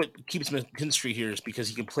I think what keeps McKinstry here is because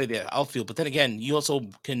he can play the outfield, but then again, you also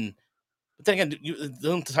can. But then again,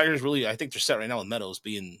 the Tigers really, I think they're set right now with Meadows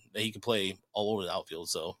being that he can play all over the outfield.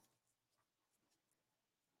 So,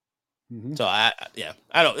 I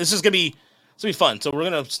don't know. This is gonna be fun. So we're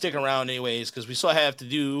gonna stick around anyways, because we still have to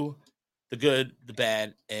do the good, the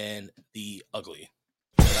bad, and the ugly.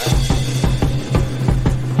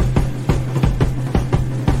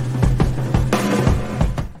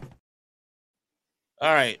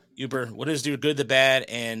 All right, Uber, what is your good, the bad,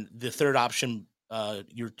 and the third option?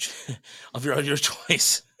 Your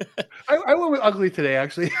choice. I went with ugly today,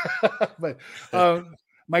 actually. But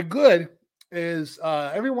my good is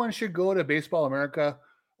everyone should go to Baseball America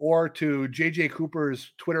or to JJ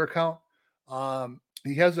Cooper's Twitter account.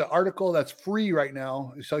 He has an article that's free right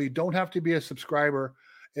now, so you don't have to be a subscriber.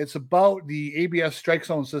 It's about the ABS strike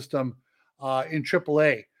zone system in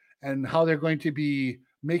AAA and how they're going to be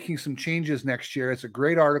making some changes next year. It's a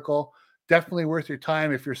great article. Definitely worth your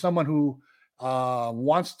time if you're someone who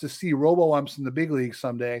wants to see robo-umps in the big league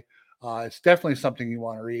someday. It's definitely something you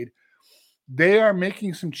want to read. They are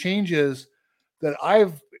making some changes that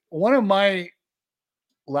one of my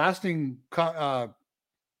lasting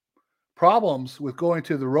problems with going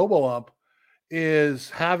to the robo-ump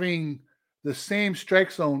is having the same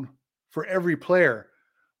strike zone for every player,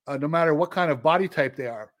 no matter what kind of body type they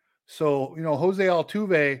are. So, Jose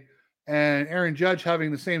Altuve and Aaron Judge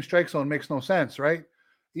having the same strike zone makes no sense, right?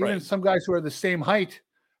 Even some guys who are the same height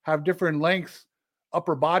have different lengths,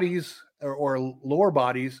 upper bodies or lower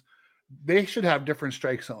bodies. They should have different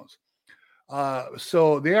strike zones.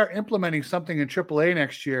 So they are implementing something in AAA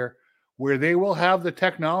next year where they will have the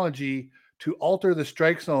technology to alter the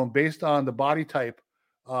strike zone based on the body type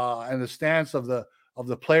and the stance of the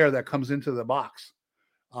player that comes into the box.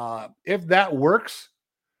 If that works,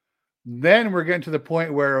 then we're getting to the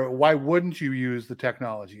point where why wouldn't you use the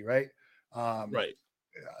technology, right? Right.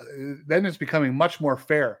 Then it's becoming much more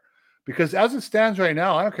fair, because as it stands right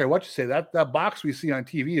now, I don't care what you say, that box we see on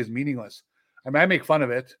TV is meaningless. I mean, I make fun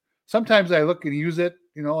of it. Sometimes I look and use it,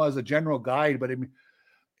 as a general guide, but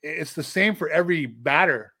it's the same for every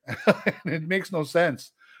batter. It makes no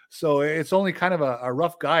sense. So it's only kind of a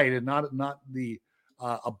rough guide and not the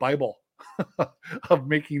a Bible of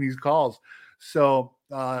making these calls. So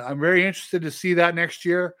I'm very interested to see that next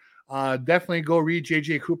year. Definitely go read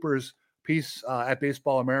JJ Cooper's piece at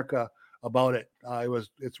Baseball America about it.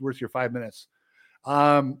 It's worth your 5 minutes.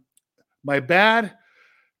 My bad.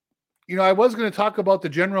 I was going to talk about the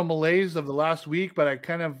general malaise of the last week, but I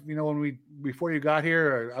kind of, before you got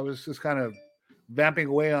here, I was just kind of vamping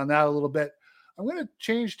away on that a little bit. I'm going to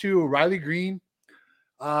change to Riley Green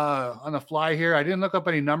on the fly here. I didn't look up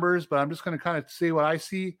any numbers, but I'm just going to kind of see what I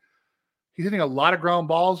see. He's hitting a lot of ground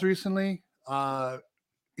balls recently.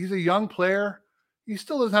 He's a young player. He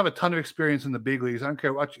still doesn't have a ton of experience in the big leagues. I don't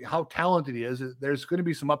care how talented he is. There's going to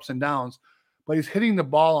be some ups and downs, but he's hitting the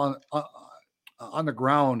ball on the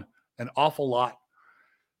ground an awful lot.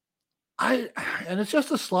 And it's just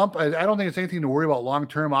a slump. I don't think it's anything to worry about long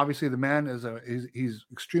term. Obviously, the man he's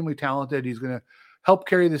extremely talented. He's going to help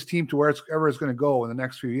carry this team to wherever it's going to go in the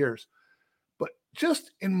next few years. But just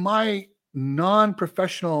in my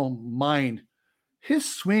non-professional mind,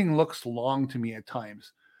 his swing looks long to me at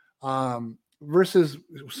times. Versus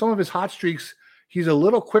some of his hot streaks, he's a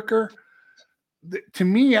little quicker. To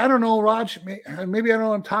me, I don't know, Raj, maybe I don't know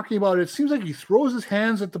what I'm talking about. It seems like he throws his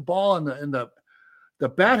hands at the ball and the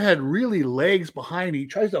bat head really lags behind. He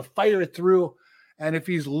tries to fire it through. And if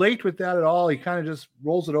he's late with that at all, he kind of just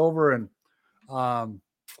rolls it over and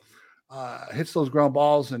hits those ground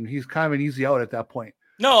balls, and he's kind of an easy out at that point.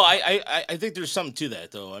 No, I think there's something to that,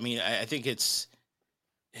 though. I mean, I think it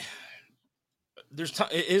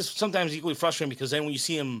is sometimes equally frustrating, because then when you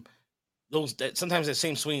see him, sometimes that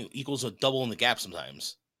same swing equals a double in the gap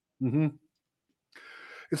sometimes. Mm-hmm.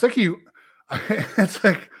 It's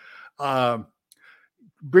like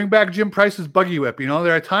bring back Jim Price's buggy whip.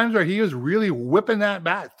 There are times where he is really whipping that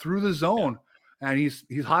bat through the zone, and he's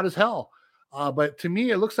hot as hell. But to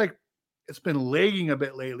me, it looks like it's been lagging a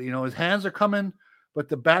bit lately. His hands are coming, but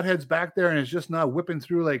the bat head's back there, and it's just not whipping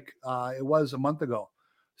through like it was a month ago.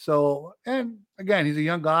 So, and again, he's a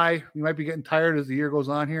young guy. He might be getting tired as the year goes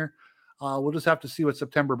on here. We'll just have to see what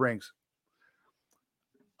September brings.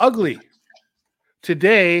 Ugly.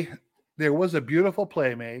 Today, there was a beautiful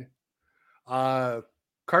play made.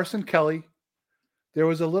 Carson Kelly, there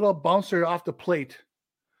was a little bouncer off the plate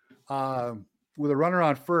with a runner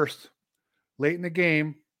on first late in the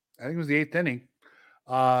game. I think it was the 8th inning.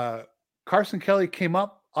 Carson Kelly came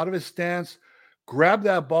up out of his stance, grabbed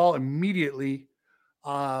that ball immediately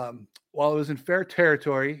while it was in fair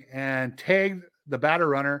territory, and tagged the batter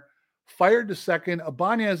runner, fired to second.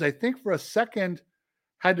 Ibanez, I think for a second,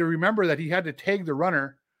 had to remember that he had to tag the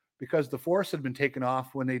runner because the force had been taken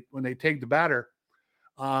off when they tagged the batter.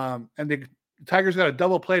 And the Tigers got a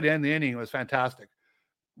double play to end the inning. It was fantastic.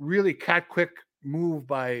 Really cat-quick move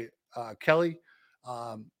by Kelly.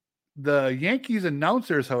 The Yankees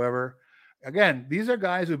announcers, however, again, these are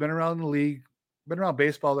guys who've been around the league, been around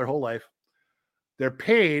baseball their whole life. They're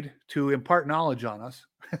paid to impart knowledge on us.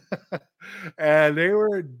 And they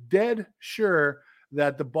were dead sure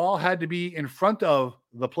that the ball had to be in front of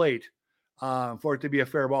the plate for it to be a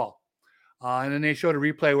fair ball. And then they showed a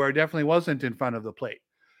replay where it definitely wasn't in front of the plate.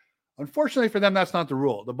 Unfortunately for them, that's not the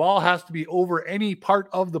rule. The ball has to be over any part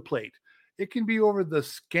of the plate. It can be over the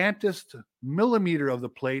scantest millimeter of the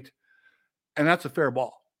plate, and that's a fair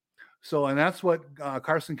ball. So, and that's what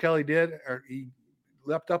Carson Kelly did. He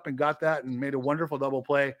leapt up and got that and made a wonderful double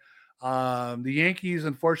play. The Yankees,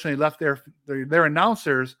 unfortunately, left their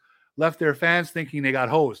announcers left their fans thinking they got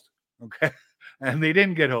hosed. Okay, and they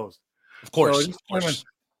didn't get hosed. Of course. So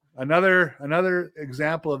another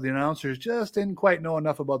example of the announcers just didn't quite know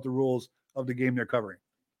enough about the rules of the game they're covering.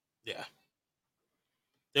 Yeah.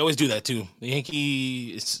 They always do that too. The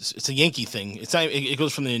Yankee, it's a Yankee thing. It's not. It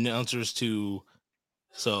goes from the announcers to,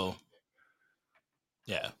 so,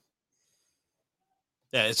 yeah.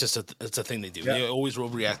 Yeah, it's just it's a thing they do. Yeah. They always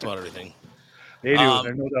overreact about everything. They do.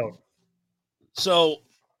 There's no doubt. So,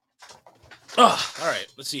 all right.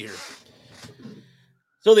 Let's see here.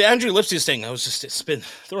 So the Andrew Lipsius thing, it's been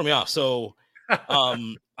throwing me off. So,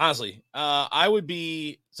 honestly, I would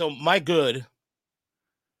be, so my good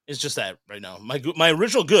is just that right now. My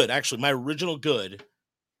original good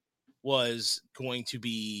was going to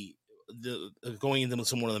be going into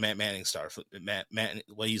one of the Matt Manning stuff. Matt,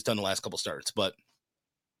 what he's done the last couple starts, but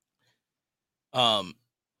At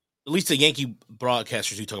least the Yankee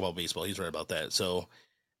broadcasters who talk about baseball, he's right about that. So,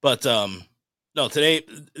 but no, today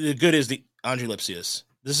the good is the Andre Lipsius.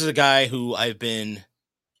 This is a guy who I've been.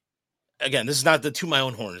 Again, this is not to my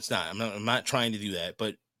own horn. It's not. I'm not trying to do that.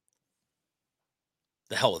 But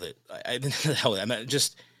the hell with it. The hell with it. I'm not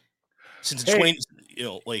just since it's 20.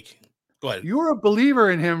 Go ahead. You were a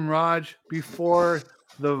believer in him, Raj, before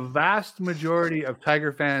the vast majority of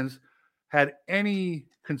Tiger fans had any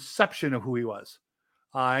conception of who he was.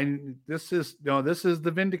 And this is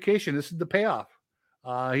the vindication. This is the payoff.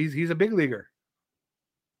 He's a big leaguer.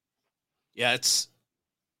 Yeah,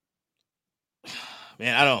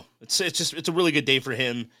 man, I don't know. It's a really good day for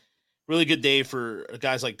him. Really good day for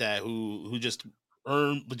guys like that who just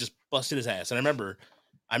busted his ass. And I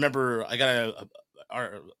remember I got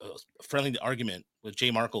a friendly argument with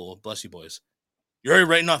Jay Markle, bless you boys. You're already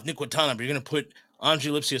writing off Nick Quintana, but you're going to put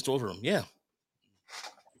Andre Lipsius over him. Yeah.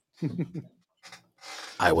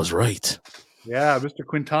 I was right. Yeah, Mr.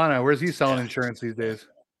 Quintana. Where's he selling insurance these days?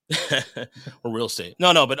 Or real estate.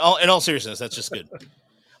 No, but in all seriousness, that's just good.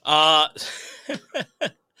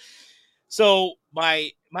 So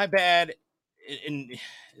my bad, and it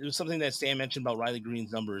was something that Stan mentioned about Riley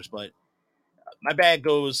Green's numbers, but my bad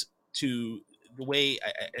goes to the way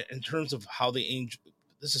in terms of how the Angels.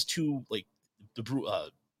 This is too like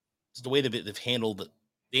the way they've handled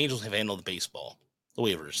the Angels have handled the baseball, the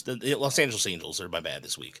waivers. The Los Angeles Angels are my bad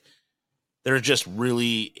this week. They're just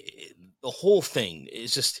really the whole thing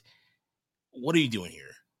is just what are you doing here?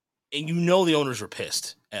 And the owners were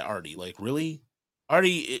pissed at Artie. Like, really?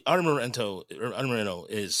 Artie Moreno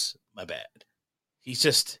is my bad. He's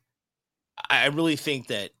just I really think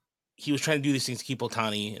that he was trying to do these things to keep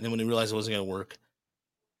Ohtani, and then when he realized it wasn't going to work,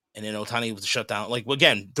 and then Ohtani was shut down. Like,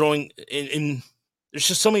 again, throwing in there's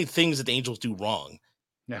just so many things that the Angels do wrong.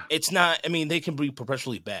 Yeah. It's not, I mean, they can be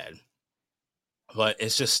professionally bad, but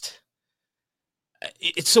it's just,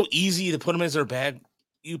 it's so easy to put them as their bad,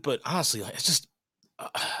 but honestly, it's just,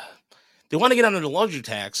 they want to get under the luxury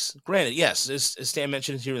tax. Granted, yes, as Stan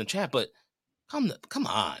mentioned here in the chat, but come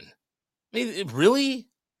on. I mean, really?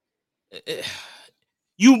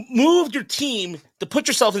 You moved your team to put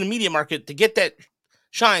yourself in the media market to get that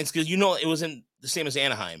shines because it wasn't the same as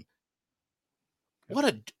Anaheim. What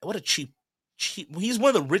a cheap. He's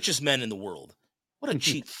one of the richest men in the world. What a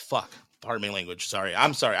cheap fuck. Pardon my language. Sorry.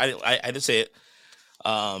 I'm sorry. I had to say it.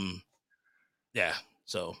 Yeah.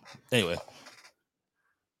 So anyway.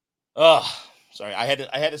 Oh, sorry. I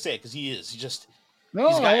had to say it because he's just. No,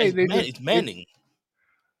 it's mending.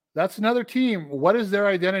 That's another team. What is their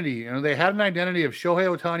identity? They had an identity of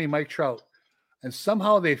Shohei Ohtani, Mike Trout, and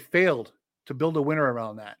somehow they failed to build a winner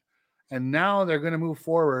around that. And now they're going to move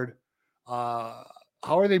forward.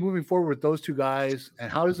 How are they moving forward with those two guys?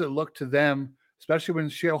 And how does it look to them, especially when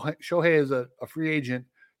Shohei is a free agent,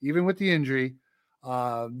 even with the injury,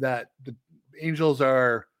 that the Angels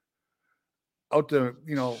are out to,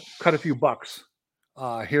 cut a few bucks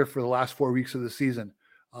here for the last 4 weeks of the season.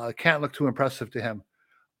 Can't look too impressive to him.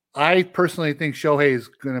 I personally think Shohei is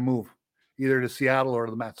going to move either to Seattle or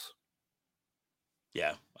to the Mets.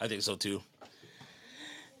 Yeah, I think so too.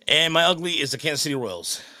 And my ugly is the Kansas City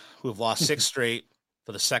Royals, who have lost 6 straight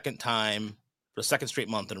for the second straight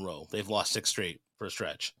month in a row. They've lost 6 straight for a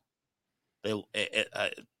stretch. Man.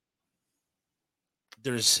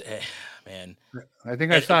 I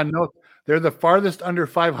think I saw a note. They're the farthest under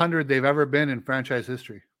 500 they've ever been in franchise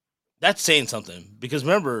history. That's saying something because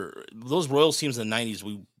remember those Royals teams in the 90s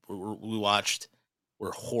we watched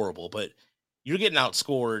were horrible, but you're getting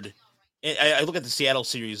outscored. And I look at the Seattle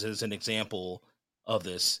series as an example of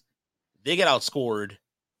this. They get outscored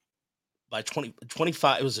by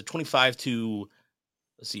 25. It was a 25 to,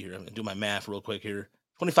 let's see here. I'm going to do my math real quick here.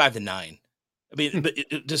 25-9. I mean, but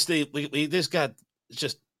they just got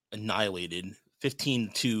just annihilated.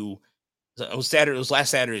 15-2. It was last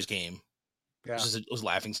Saturday's game. Yeah. It was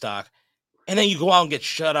laughing stock. And then you go out and get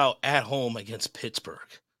shut out at home against Pittsburgh.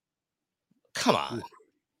 Come on. Ooh.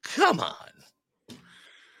 Come on.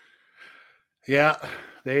 Yeah,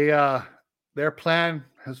 their plan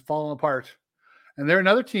has fallen apart. And they're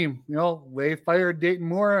another team, they fired Dayton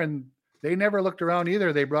Moore and they never looked around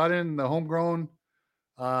either. They brought in the homegrown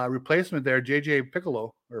replacement there, JJ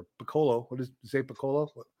Piccolo or Piccolo. What does you say,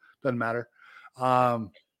 Piccolo? Doesn't matter.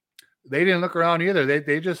 They didn't look around either.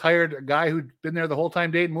 They just hired a guy who'd been there the whole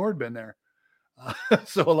time Dayton Moore had been there.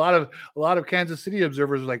 So a lot of Kansas City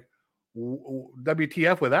observers were like,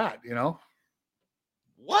 WTF with that,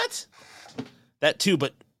 What? That too,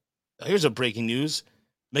 but here's a breaking news.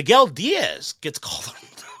 Miguel Diaz gets called.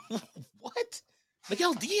 What?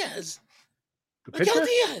 Miguel Diaz?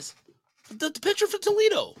 The pitcher for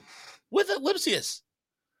Toledo. with Lipsius.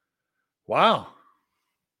 Wow.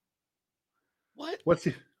 What? What's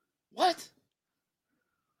he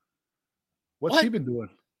been doing?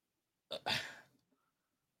 Let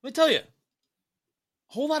me tell you.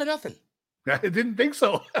 A whole lot of nothing. I didn't think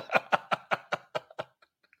so.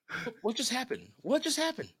 What just happened?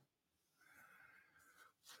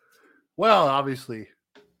 Well, obviously,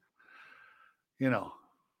 you know,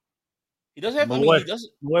 he doesn't have. Malloy, he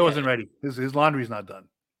doesn't. Malloy wasn't ready. His laundry's not done,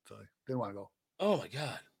 so he didn't want to go. Oh my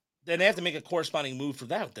God! Then they have to make a corresponding move for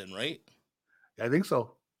that, then, right? I think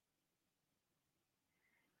so.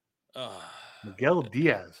 Miguel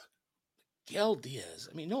Diaz. Miguel Diaz.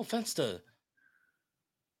 I mean, no offense to.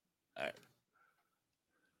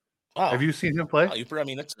 Wow. Have you seen him play? Wow, I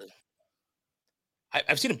mean,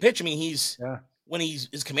 I've seen him pitch. I mean, when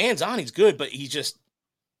his command's on, he's good, but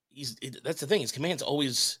that's the thing. His command's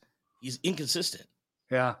he's inconsistent.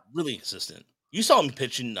 Yeah. Really inconsistent. You saw him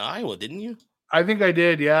pitch in Iowa, didn't you? I think I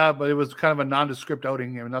did, yeah, but it was kind of a nondescript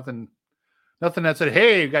outing. You know, nothing that said,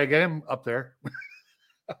 hey, you got to get him up there.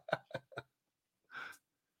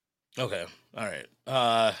 Okay. All right.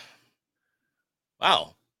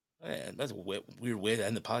 Wow. Man, that's a weird way to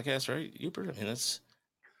end the podcast, right, Hubert? I mean, that's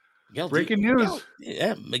breaking news.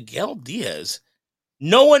 Miguel Diaz.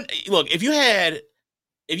 No one look. If you had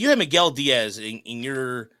Miguel Diaz in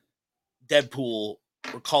your Deadpool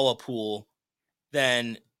or call-up pool,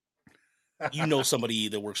 then you know somebody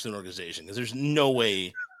that works in an organization, because there's no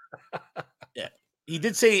way. Yeah, he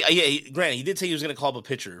did say. Granted, he did say he was going to call up a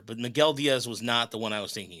pitcher, but Miguel Diaz was not the one I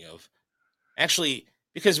was thinking of. Actually,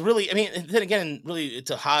 because really, I mean, then again, really,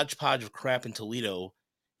 it's a hodgepodge of crap in Toledo.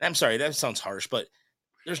 I'm sorry, that sounds harsh, but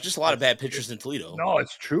there's just a lot of bad pitchers in Toledo. No,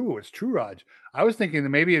 it's true. It's true, Raj. I was thinking that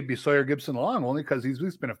maybe it'd be Sawyer Gipson-Long, only because he's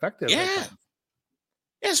been effective. Yeah.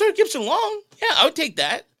 Yeah, Sawyer Gipson-Long. Yeah, I would take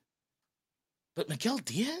that. But Miguel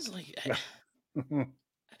Diaz, I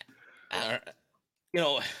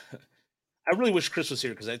really wish Chris was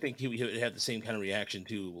here, because I think he would have the same kind of reaction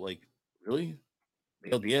too. Like, really?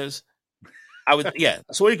 Miguel Diaz? I would, yeah.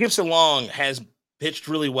 Sawyer Gipson-Long has pitched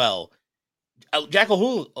really well. Jack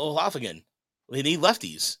O'Hooligan, they need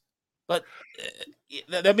lefties, but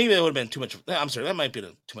that maybe that would have been too much. I'm sorry, that might be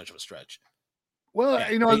too much of a stretch. Well,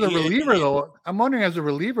 as a reliever, though, I'm wondering, as a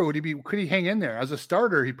reliever, could he hang in there? As a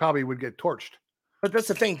starter, he probably would get torched. But that's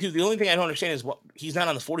the thing, too. The only thing I don't understand is he's not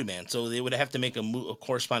on the 40-man, so they would have to make a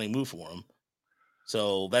corresponding move for him.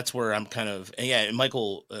 So that's where I'm kind of, and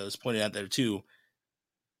Michael was pointing out there too.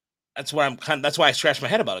 That's why I scratched my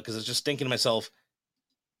head about it, because I was just thinking to myself,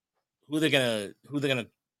 who are they gonna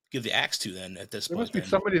give the axe to then at this point? There must be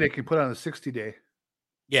somebody they can put on a 60-day.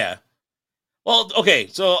 Yeah. Well, okay,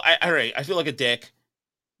 so I feel like a dick.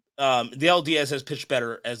 Miguel Diaz has pitched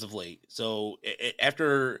better as of late. So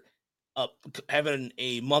after having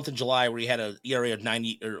a month in July where he had an ERA of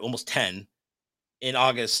 90 or almost 10, in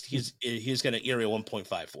August he's going to ERA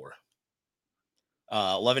 1.54.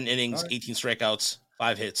 11 innings, right. 18 strikeouts,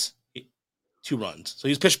 5 hits, 2 runs. So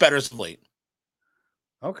he's pitched better as of late.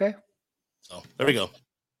 Okay. So there we go.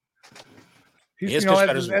 He's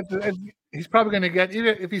probably going to get,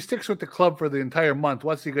 even if he sticks with the club for the entire month,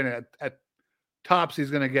 what's he going to, at tops,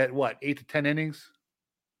 he's going to get, 8 to 10 innings?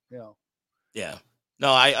 Yeah.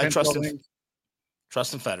 No, I trust him.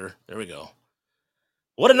 Trust him, Fetter. There we go.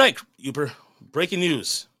 What a night, Uber. Breaking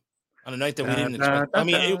news on a night that we didn't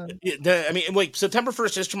expect. Wait, September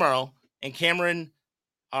 1st is tomorrow, and Cameron,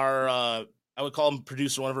 I would call him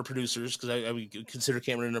producer, one of our producers, because I would consider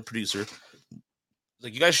Cameron a producer.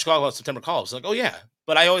 Like, you guys should call about September calls. Like, oh yeah,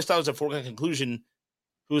 but I always thought it was a foregone conclusion.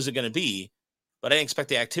 Who is it going to be? But I didn't expect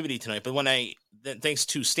the activity tonight. But thanks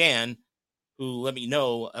to Stan, who let me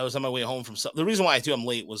know, I was on my way home from. The reason why I'm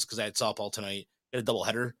late was because I had softball tonight. I had a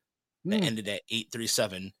doubleheader that ended at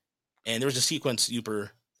 8:37, and there was a sequence, Uper,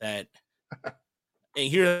 that. And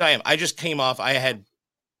here I am. I just came off. I had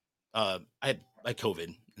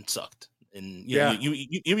COVID and sucked. And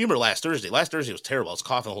you remember last Thursday? Last Thursday was terrible. I was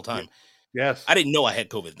coughing the whole time. Yes. I didn't know I had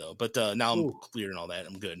COVID though, but now I'm clear and all that.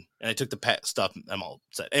 I'm good. And I took the PET stuff. I'm all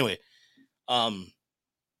set. Anyway, I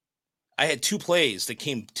had 2 plays that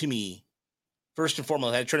came to me. First and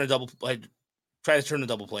foremost, I tried to turn a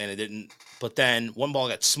double play and I didn't. But then one ball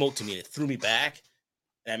got smoked to me and it threw me back.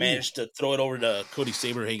 And I managed to throw it over to Cody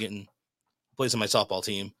Saberhagen, who plays on my softball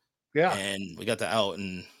team. Yeah. And we got the out.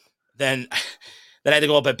 And then I had to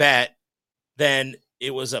go up at bat. Then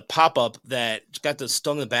it was a pop-up that got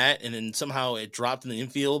stung the bat, and then somehow it dropped in the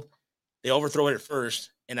infield. They overthrow it at first,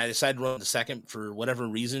 and I decided to run to second for whatever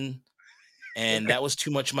reason. And that was too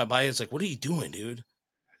much of my body. It's like, what are you doing, dude?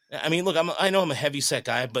 I mean, look, I know I'm a heavy set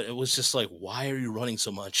guy, but it was just like, why are you running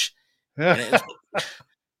so much? And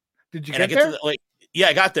Did you And I get get there? to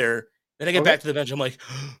I got there. Then I get Okay. back to the bench. I'm like,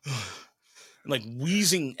 I'm like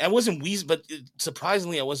wheezing. I wasn't wheezing, but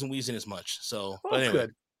surprisingly, I wasn't wheezing as much. So, Well, but that's anyway,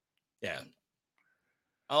 good. yeah.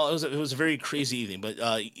 Oh, it was a very crazy evening. But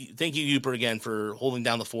thank you, Uper, again for holding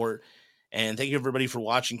down the fort, and thank you everybody for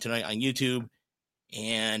watching tonight on YouTube,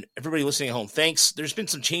 and everybody listening at home. Thanks. There's been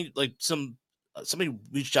some change, like somebody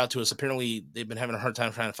reached out to us. Apparently, they've been having a hard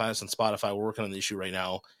time trying to find us on Spotify. We're working on the issue right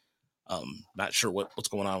now. Not sure what's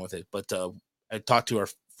going on with it, but I talked to our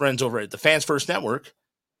friends over at the Fans First Network,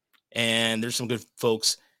 and there's some good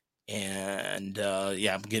folks. And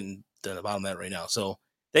I'm getting to the bottom of that right now. So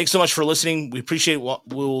thanks so much for listening. We appreciate it.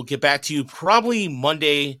 We'll get back to you probably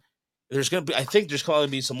Monday. I think there's going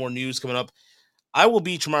to be some more news coming up. I will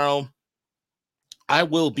be tomorrow. I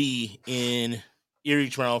will be in Erie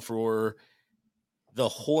tomorrow for the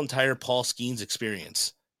whole entire Paul Skeens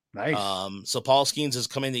experience. Nice. So Paul Skeens is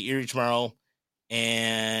coming to Erie tomorrow,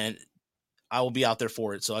 and I will be out there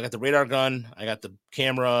for it. So I got the radar gun, I got the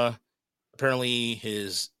camera. Apparently,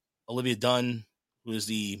 his Olivia Dunn, who is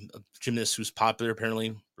the gymnast who's popular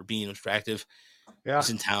apparently for being attractive, is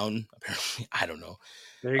in town. Apparently, I don't know.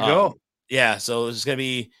 There you go. Yeah, so it's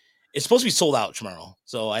supposed to be sold out tomorrow.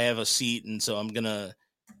 So I have a seat, and so I'm gonna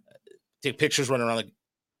take pictures running around.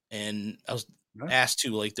 And I was asked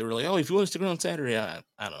to, like, they were like, "Oh, if you want to stick around Saturday," I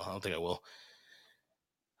don't know. I don't think I will.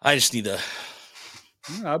 I just need to.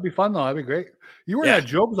 Yeah, that'd be fun though. That'd be great. You weren't at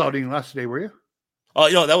Job's outing last day, were you?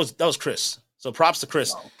 Oh, that was Chris. So props to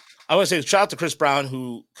Chris. Wow. I want to say shout out to Chris Brown,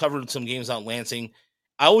 who covered some games out in Lansing.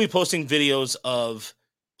 I will be posting videos of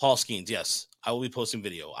Paul Skeens. Yes, I will be posting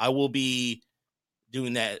video. I will be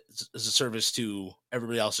doing that as a service to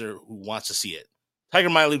everybody else there who wants to see it. Tiger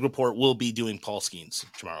Minor League Report will be doing Paul Skeens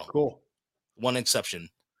tomorrow. Cool. One exception,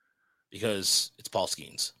 because it's Paul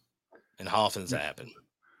Skeens. And how often does that happen?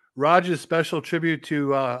 Raj's special tribute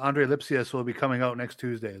to Andre Lipsius will be coming out next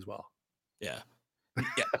Tuesday as well. Yeah.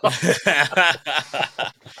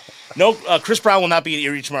 No, Chris Brown will not be in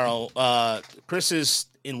Erie tomorrow. Chris is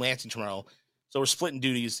in Lansing tomorrow. So we're splitting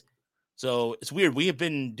duties. So it's weird. We have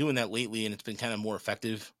been doing that lately, and it's been kind of more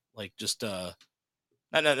effective. Like, just not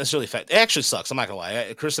necessarily effective. It actually sucks. I'm not gonna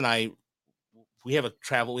lie. Chris and I, we have a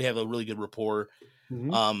really good rapport.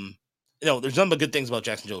 Mm-hmm. There's nothing but good things about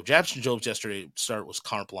Jackson Jobe. Jackson Jobe's yesterday start was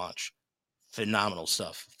carte blanche. Phenomenal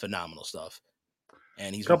stuff.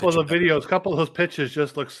 And he's a couple of the videos, a couple of those pitches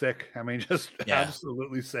just look sick. I mean, just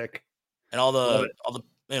absolutely sick. And all the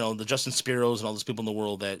the Justin Spiros and all those people in the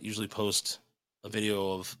world that usually post a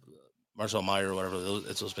video of Marcel Meyer or whatever,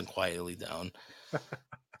 it's been quietly down.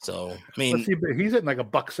 So I mean, he's at like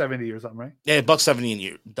 $170 or something, right? Yeah, $170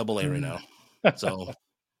 in AA right now. So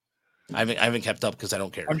I haven't kept up because I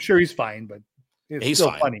don't care. I'm sure he's fine, but he's still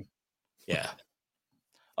fine. Funny. Yeah.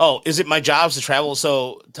 Oh, is it my job to travel?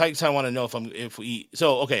 So Tykes, I want to know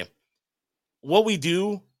okay. What we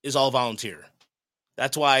do is all volunteer.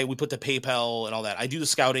 That's why we put the PayPal and all that. I do the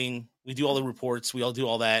scouting. We do all the reports. We all do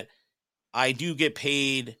all that. I do get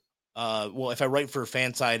paid. If I write for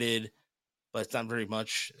Fansided, but it's not very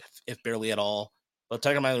much, if barely at all. But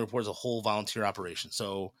Tiger Minor Report is a whole volunteer operation.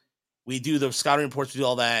 So we do the scouting reports, we do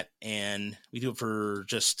all that, and we do it for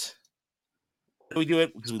we do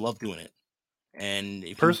it because we love doing it. And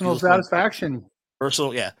personal satisfaction.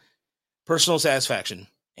 Personal satisfaction.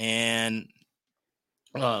 And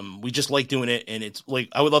we just like doing it. And it's like,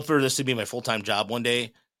 I would love for this to be my full-time job one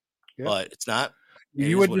day, but it's not.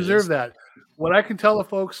 You would deserve that. What I can tell the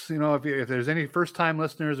folks, if there's any first-time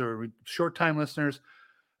listeners or short-time listeners,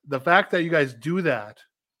 the fact that you guys do that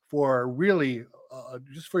for really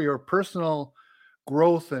just for your personal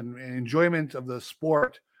growth and enjoyment of the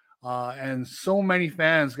sport, and so many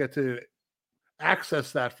fans get to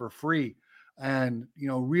access that for free and,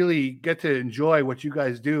 really get to enjoy what you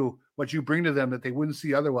guys do, what you bring to them that they wouldn't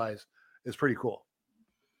see otherwise, is pretty cool.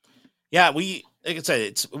 Yeah, like I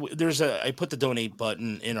said, I put the donate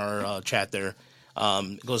button in our chat there.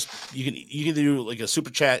 It goes, you can do like a super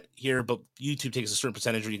chat here, but YouTube takes a certain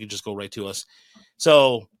percentage, or you can just go right to us.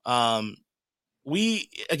 So we,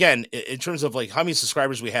 again, in terms of like how many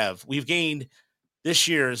subscribers we have, we've gained this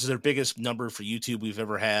year. This is our biggest number for YouTube we've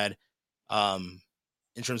ever had.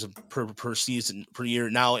 In terms of per season, per year.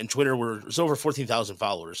 Now in Twitter, there's over 14,000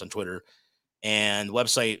 followers on Twitter, and the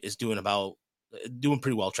website is doing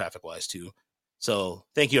pretty well traffic wise too. So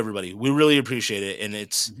thank you, everybody. We really appreciate it. And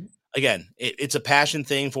it's, again, it's a passion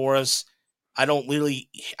thing for us. I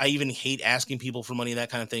even hate asking people for money, that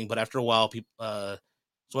kind of thing. But after a while, people,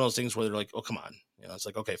 it's one of those things where they're like, oh, come on. It's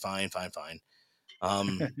like, okay, fine.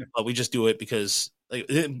 But we just do it because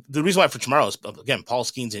the reason why for tomorrow is, again, Paul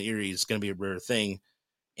Skeens in Erie is going to be a rare thing.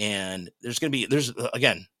 And there's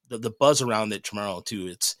the buzz around it tomorrow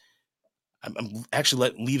too. I'm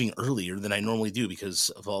actually leaving earlier than I normally do because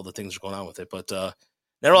of all the things that are going on with it. But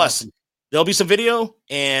nevertheless, there'll be some video,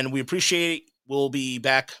 and we appreciate it. We'll be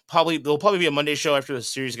back. There'll probably be a Monday show after the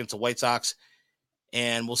series against the White Sox,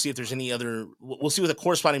 and we'll see if there's any other. We'll see what the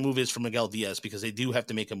corresponding move is for Miguel Diaz because they do have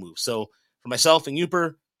to make a move. So for myself and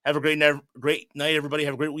Uper, have a great night, everybody.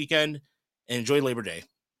 Have a great weekend, and enjoy Labor Day.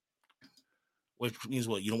 Which means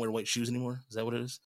what? You don't wear white shoes anymore? Is that what it is?